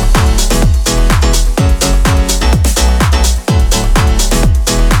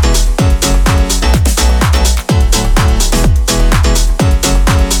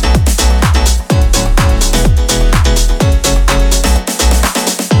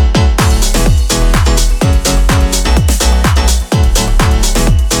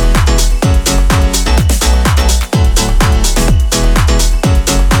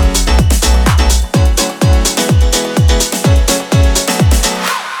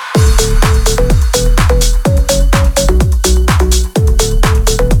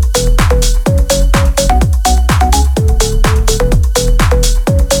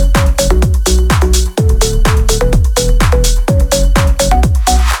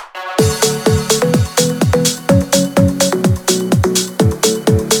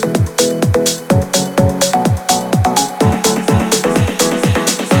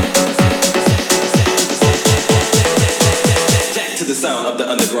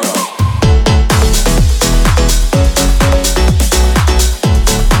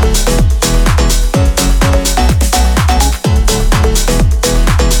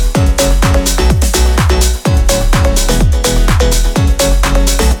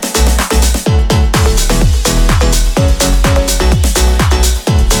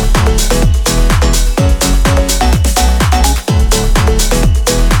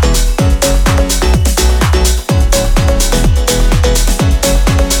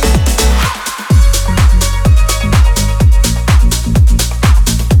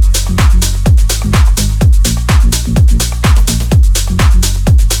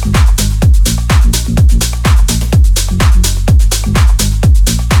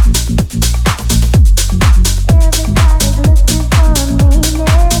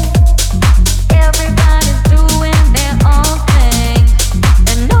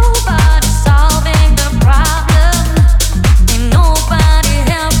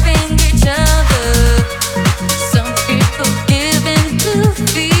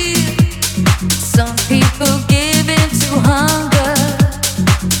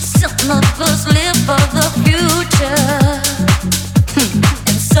 for the future.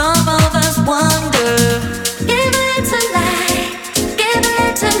 And some of us wonder, give it to light, give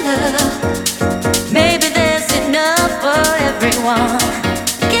it to love. Maybe there's enough for everyone.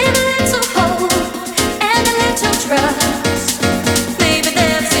 Give a little hope and a little trust. Maybe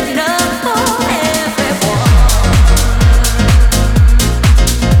there's enough for everyone.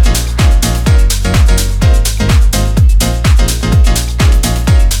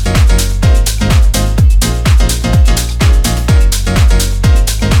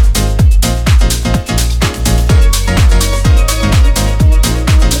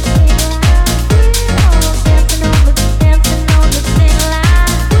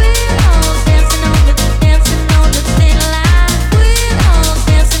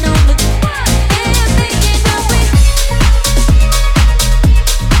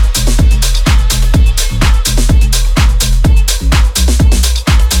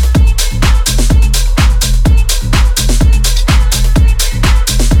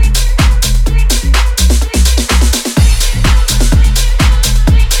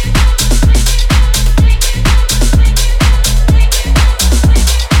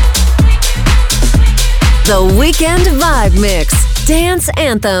 The Weekend Vibe Mix. Dance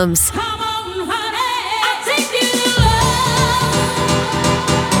Anthems.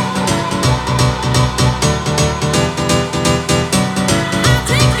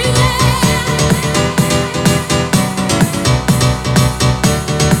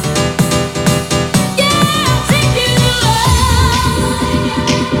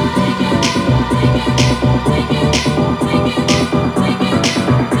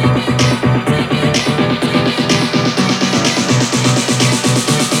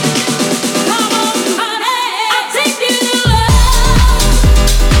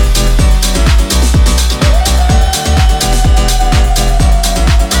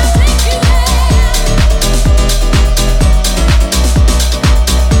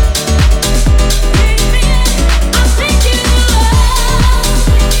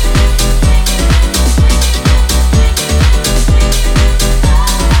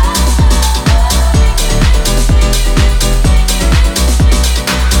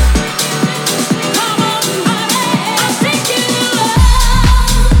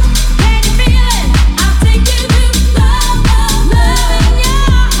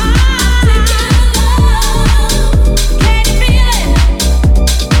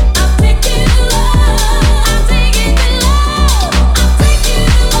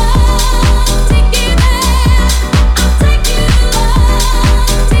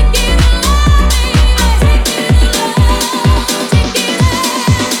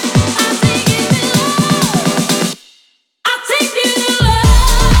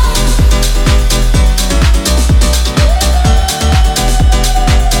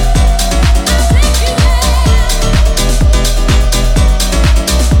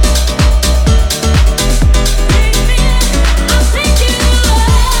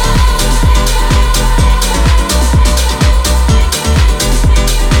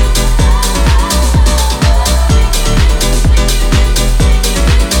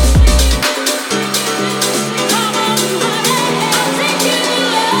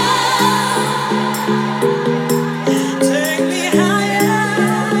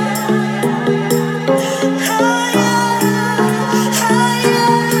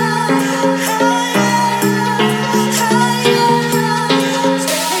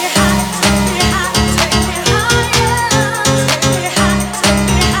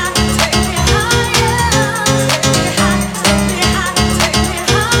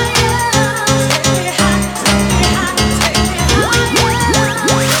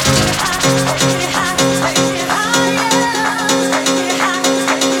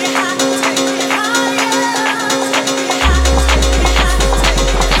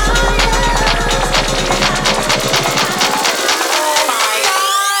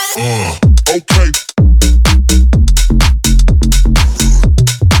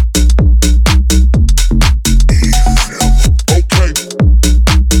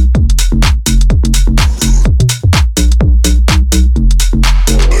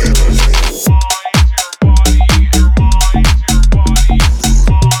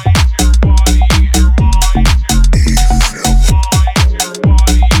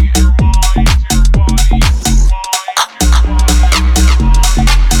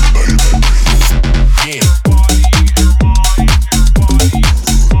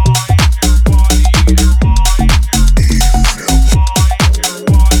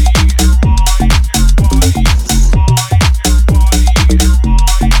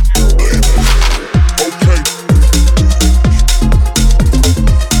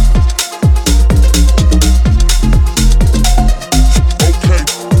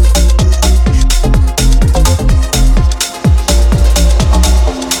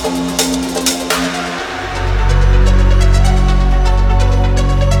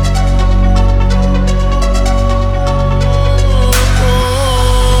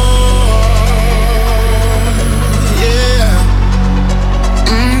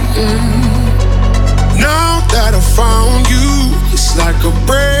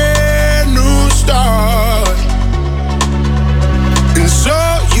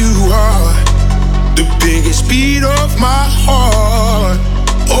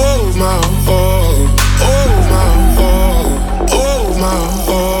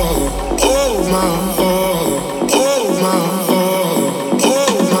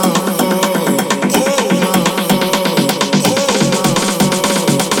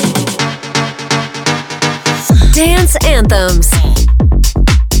 Dance anthems.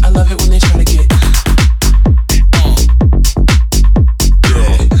 I love it when they try to get.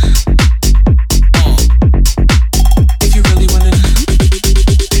 If you really wanna.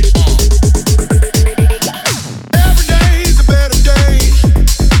 Every day is a better day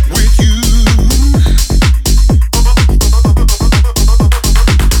with you.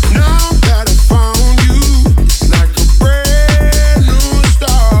 Now that I found you, it's like a brand new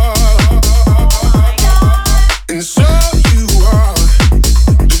start. And so you are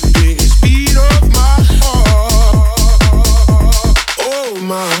the biggest beat of my heart. Oh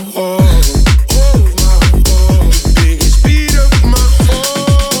my heart. Oh my heart. The biggest beat of my heart.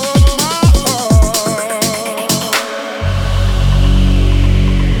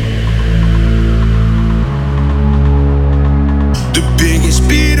 The biggest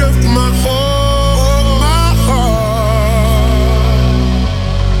beat of my heart. My heart.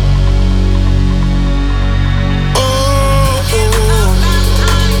 Oh,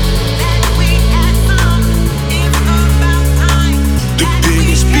 the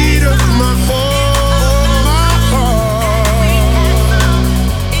biggest beat of my heart. My heart.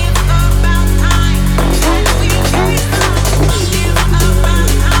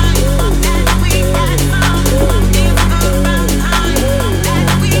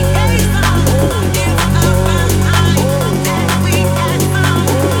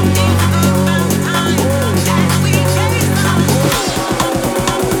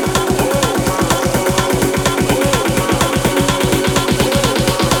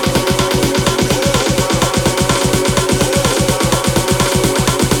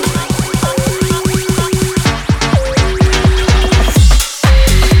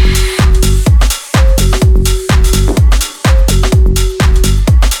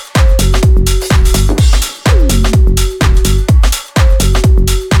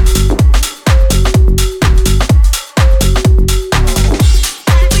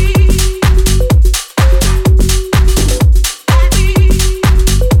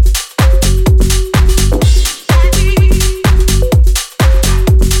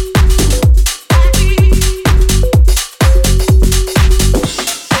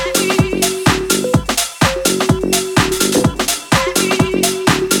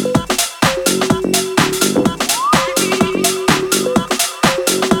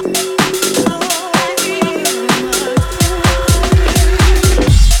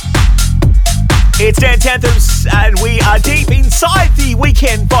 It's Dance Anthems, and we are deep inside the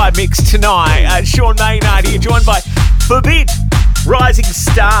weekend vibe mix tonight. Sean Maynard here, joined by Forbid, rising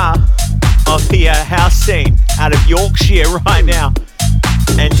star of the house scene out of Yorkshire right now.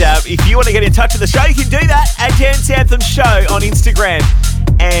 And if you want to get in touch with the show, you can do that at Dance Anthem Show on Instagram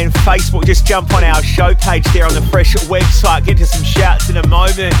and Facebook. Just jump on our show page there on the Fresh website. Get to some shouts in a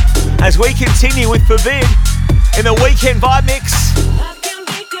moment as we continue with Forbid in the weekend vibe mix.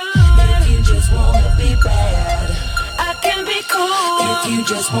 If you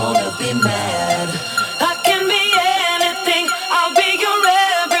just wanna be mad, I can be anything. I'll be your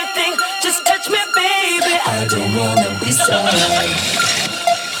everything. Just touch me, baby. I don't wanna be sad.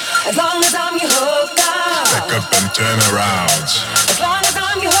 As long as I'm your hooker. Back up and turn around. As long as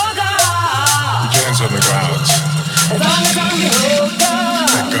I'm your hooker. Put your hands on the ground. As long as I'm your hooker.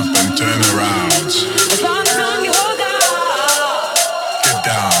 Back up and turn around. As long as I'm your hooker. Get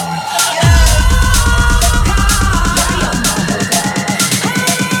down.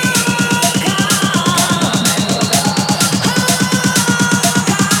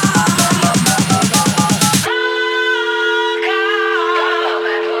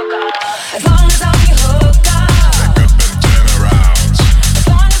 As long as I'm your hooker. Back up and turn around. As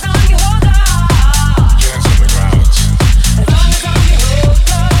long as I'm your hooker. Put your hands on the ground. As long as I'm your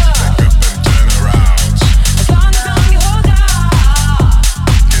hooker. Back up and turn around. As long as I'm your hooker.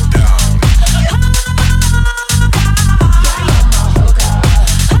 Get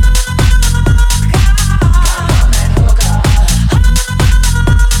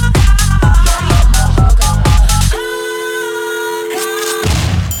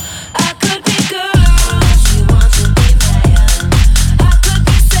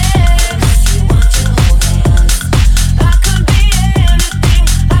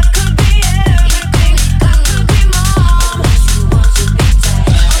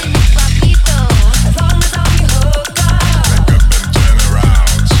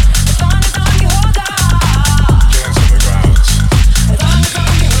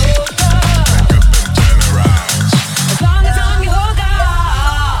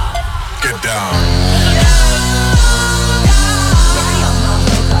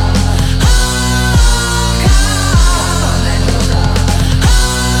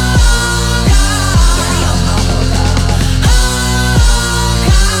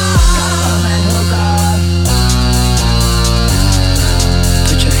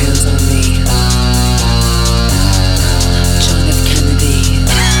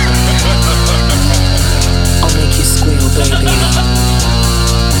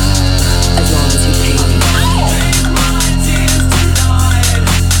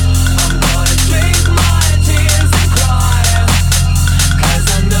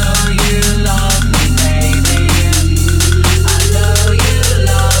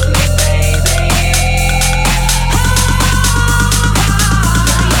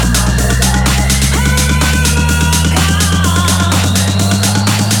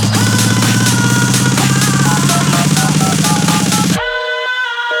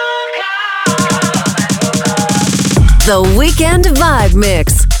The Weekend Vibe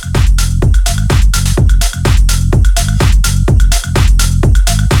Mix.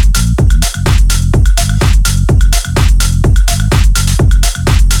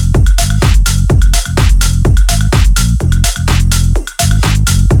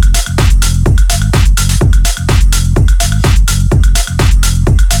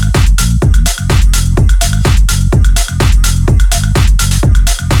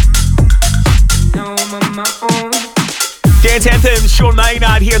 Dance Anthem, Sean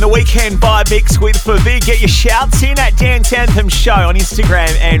Maynard here in the Weekend Vibe Mix with Favid. Get your shouts in at Dance Anthem Show on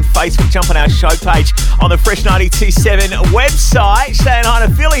Instagram and Facebook. Jump on our show page on the Fresh 92.7 website. Saying hi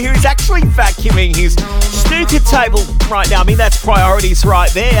to Philly, who's actually vacuuming his snooker table right now. I mean, that's priorities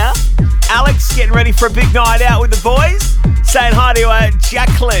right there. Alex getting ready for a big night out with the boys. Saying hi to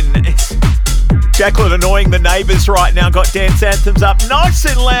Jacqueline. Jacqueline annoying the neighbours right now. Got Dance Anthems up nice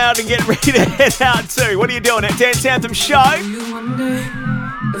and loud and getting ready to head out too. What are you doing at Dance Anthem Show? You wonder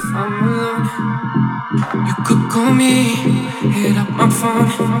if I'm alone. You could call me, hit up my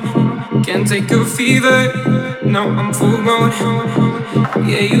phone. Can't take a fever, now I'm full grown.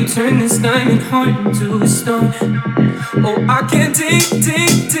 Yeah, you turn this diamond heart into a stone. Oh, I can't take. I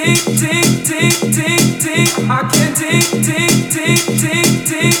can't take. I can't take.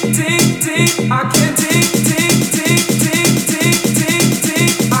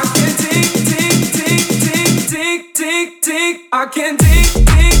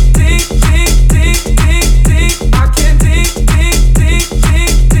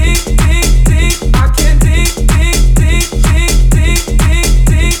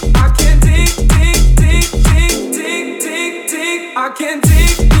 I can't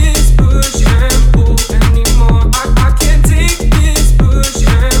take this push and pull anymore. I can't take this push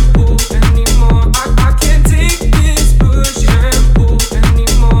and pull anymore. I can't take this push and pull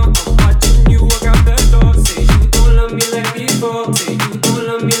anymore. I'm watching you walk out the door. Say you don't love me like before. Say you don't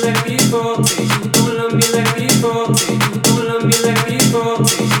love me like before. Say you don't love me like before. Say you don't love me like before.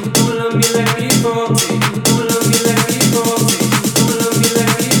 Say you don't love me like before. Say you don't love me like before. Say you don't love me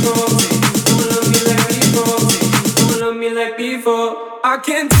like before. Say you don't love me like before. Say you don't love me like before. I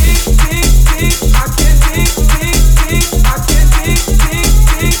can't take. I can't take. I can't take. I can't take. I can't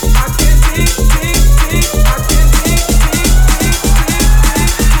take.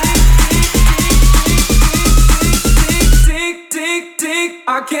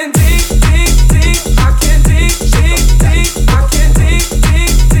 I can't take.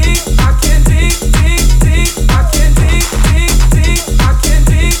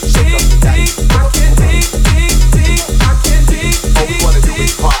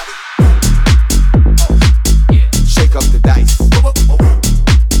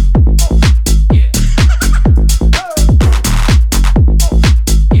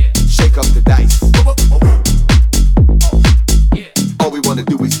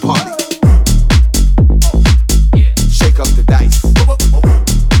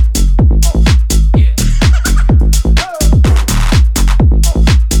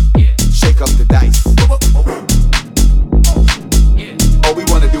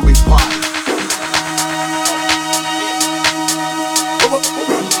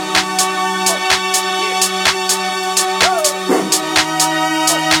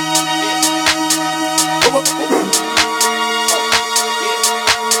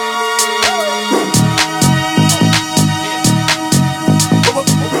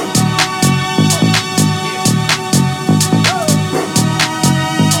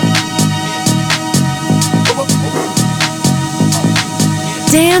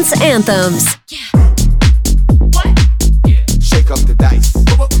 Dance Anthems. Shake up the dice.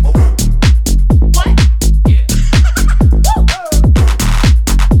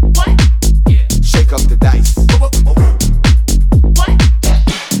 Shake up the dice.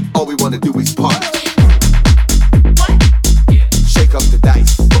 All we wanna do is party. Shake up the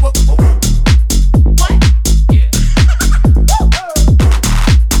dice.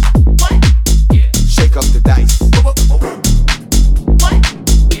 Shake up the dice.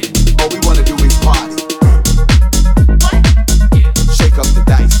 All we wanna do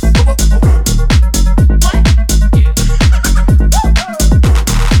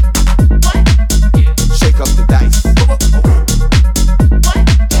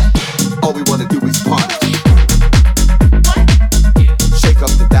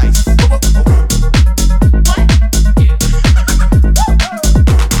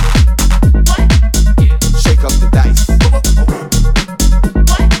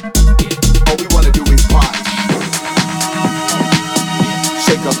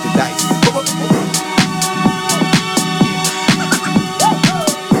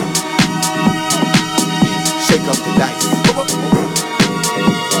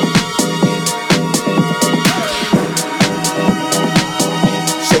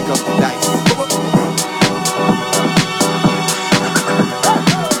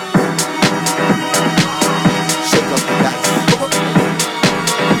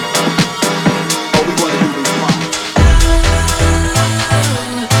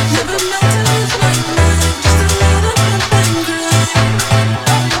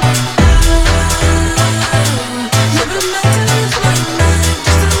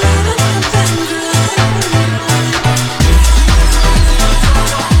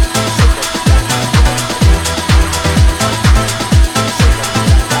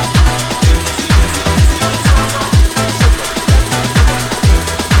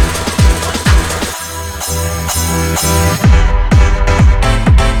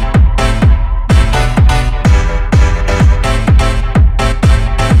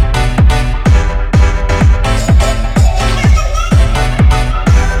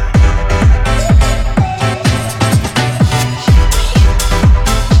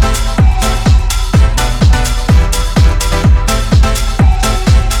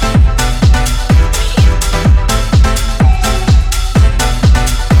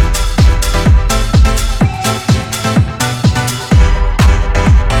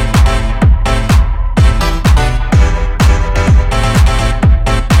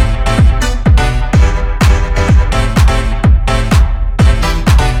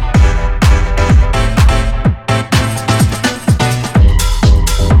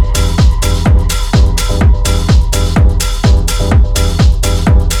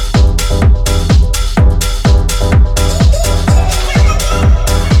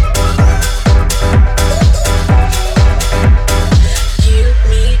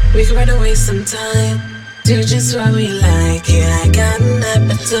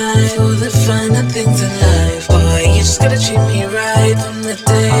die, all the finer things in life. Boy, you just gotta treat me right from the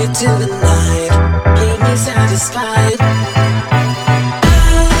day to the night. Leave me satisfied.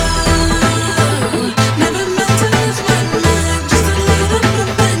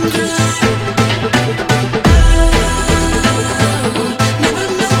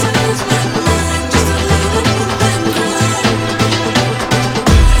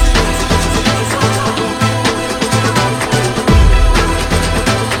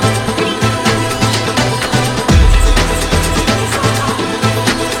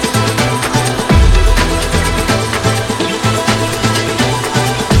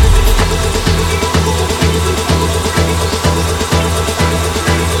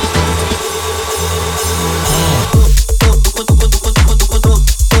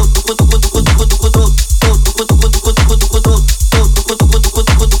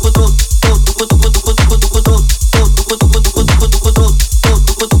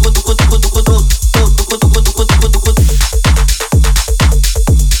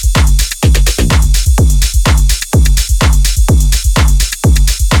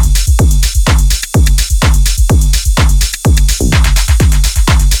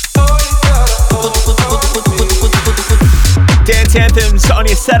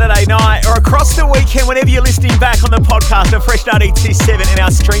 Saturday night or across the weekend whenever you're listening back on the podcast of Fresh 92.7 and our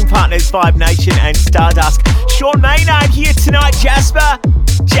stream partners Vibe Nation and Stardust. Sean Maynard here tonight. Jasper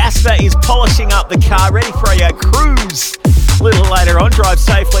is polishing up the car, ready for a cruise a little later on. Drive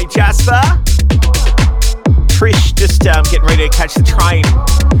safely, Jasper. Trish just getting ready to catch the train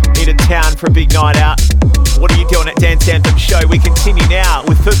into town for a big night out. What are you doing at Dance Anthem Show? We continue now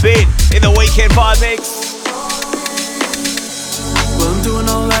with Forbid in the Weekend Vibe Mix. Well, I'm doing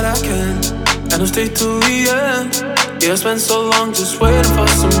all that I can, and I'll stay till the end. Yeah, I spent so long just waiting for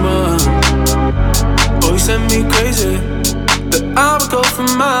someone. Oh, you sent me crazy, that I would go for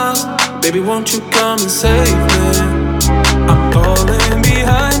miles. Baby, won't you come and save me? I'm falling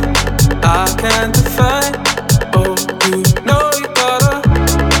behind, I can't define. Oh, you know you got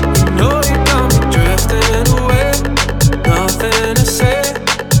me drifting away, nothing to say.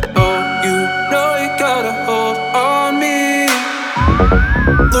 Oh, you know you got a hold on me.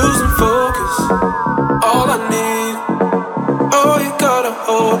 Losing focus, all I need. Oh, you got a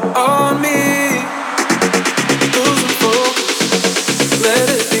hold on me. Losing focus, let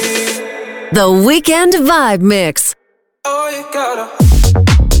it be. The Weekend Vibe Mix. Oh, you got a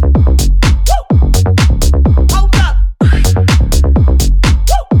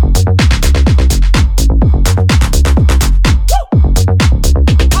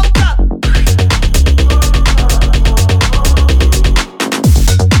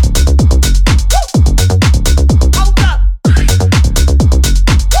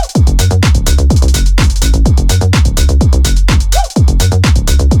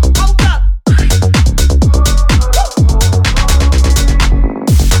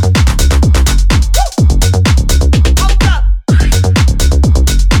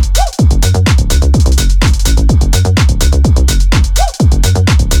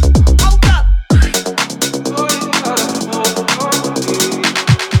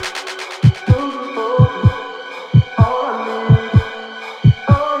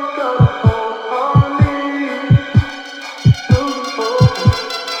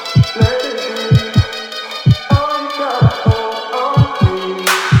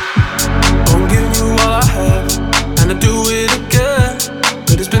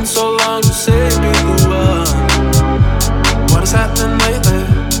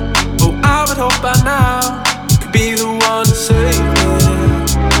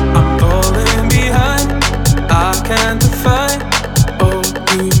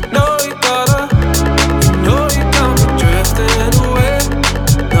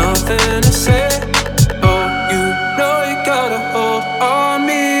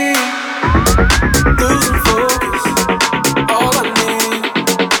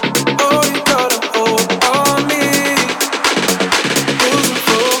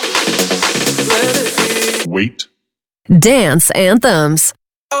Dance Anthems.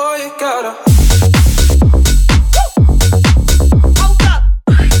 Oh, you gotta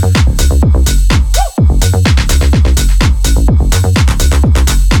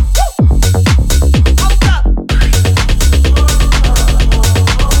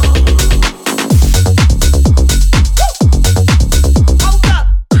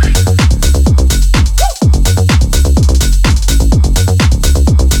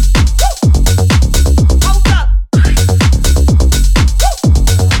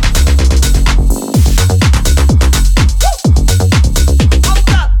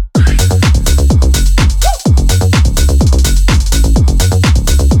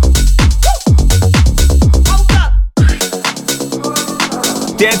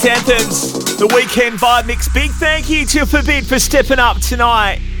Dance Anthems, the weekend vibe mix. Big thank you to Forbid for stepping up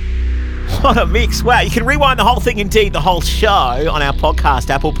tonight. What a mix. Wow, you can rewind the whole thing, indeed, the whole show on our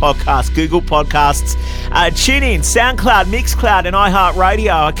podcast, Apple Podcasts, Google Podcasts, TuneIn, SoundCloud, Mixcloud and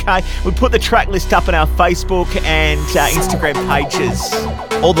iHeartRadio, okay? We put the track list up on our Facebook and Instagram pages.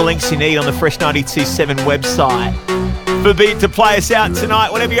 All the links you need on the Fresh 92.7 website. Forbid to play us out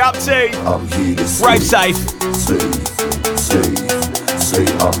tonight, whatever you're up to. I'm here to stay. Rave safe. Stay,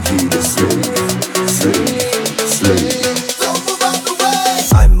 I'm here to stay.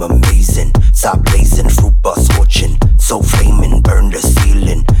 I'm amazing, stop blazing, fruit bar scorching, so flaming, burn the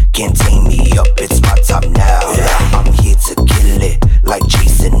ceiling, can't tame me up, it's my time now. I'm here to kill it, like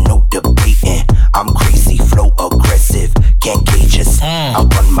Jason, no debating. I'm crazy, flow aggressive, can't gauge us. I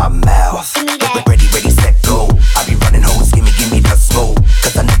run my mouth, ready, set, go. I be running hoes, give me the smoke,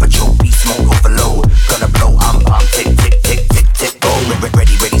 cause I never choke, beat smoke overload. Gonna blow, I'm tick, go.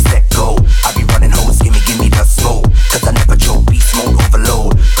 Ready, set, go. I be running hoes, give me the smoke, cause I never choke, beat smoke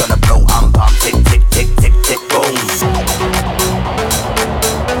overload. Gonna blow, I'm tick, go.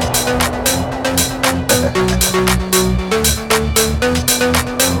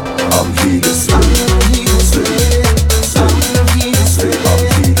 I'm here to stay.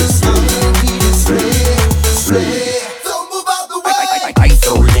 I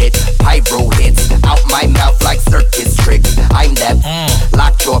so lit, pyro hits out my mouth like circus tricks. I'm that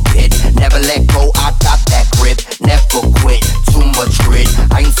lock your pit, never let go. I got that grip, never quit. Too much grit.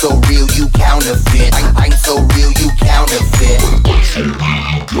 I'm so real, you counterfeit. I'm so real, you counterfeit.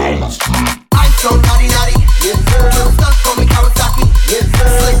 I'm so naughty, yes sir. Stuck on me Kawasaki, yes sir.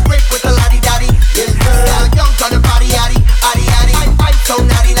 Slick brick with the lottie dotty, yes sir. Now young on the body yaddy. I'm so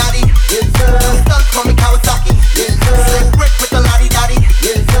naughty, yes sir. Stuck on me Kawasaki, yes sir. Slick brick with the lottie dotty,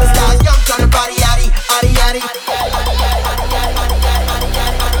 yes sir. Now young on the body yaddy.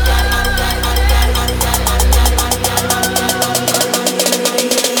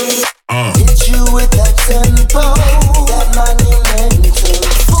 Hit you with that tempo, that monumental.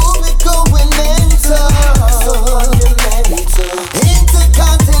 Pull me going mental, so fundamental.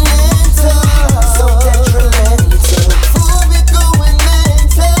 Intercontinental, so detrimental. Pull me going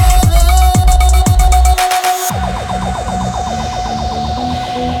mental.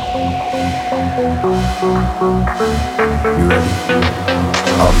 You ready?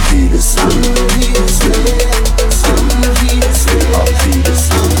 I'm here to stay.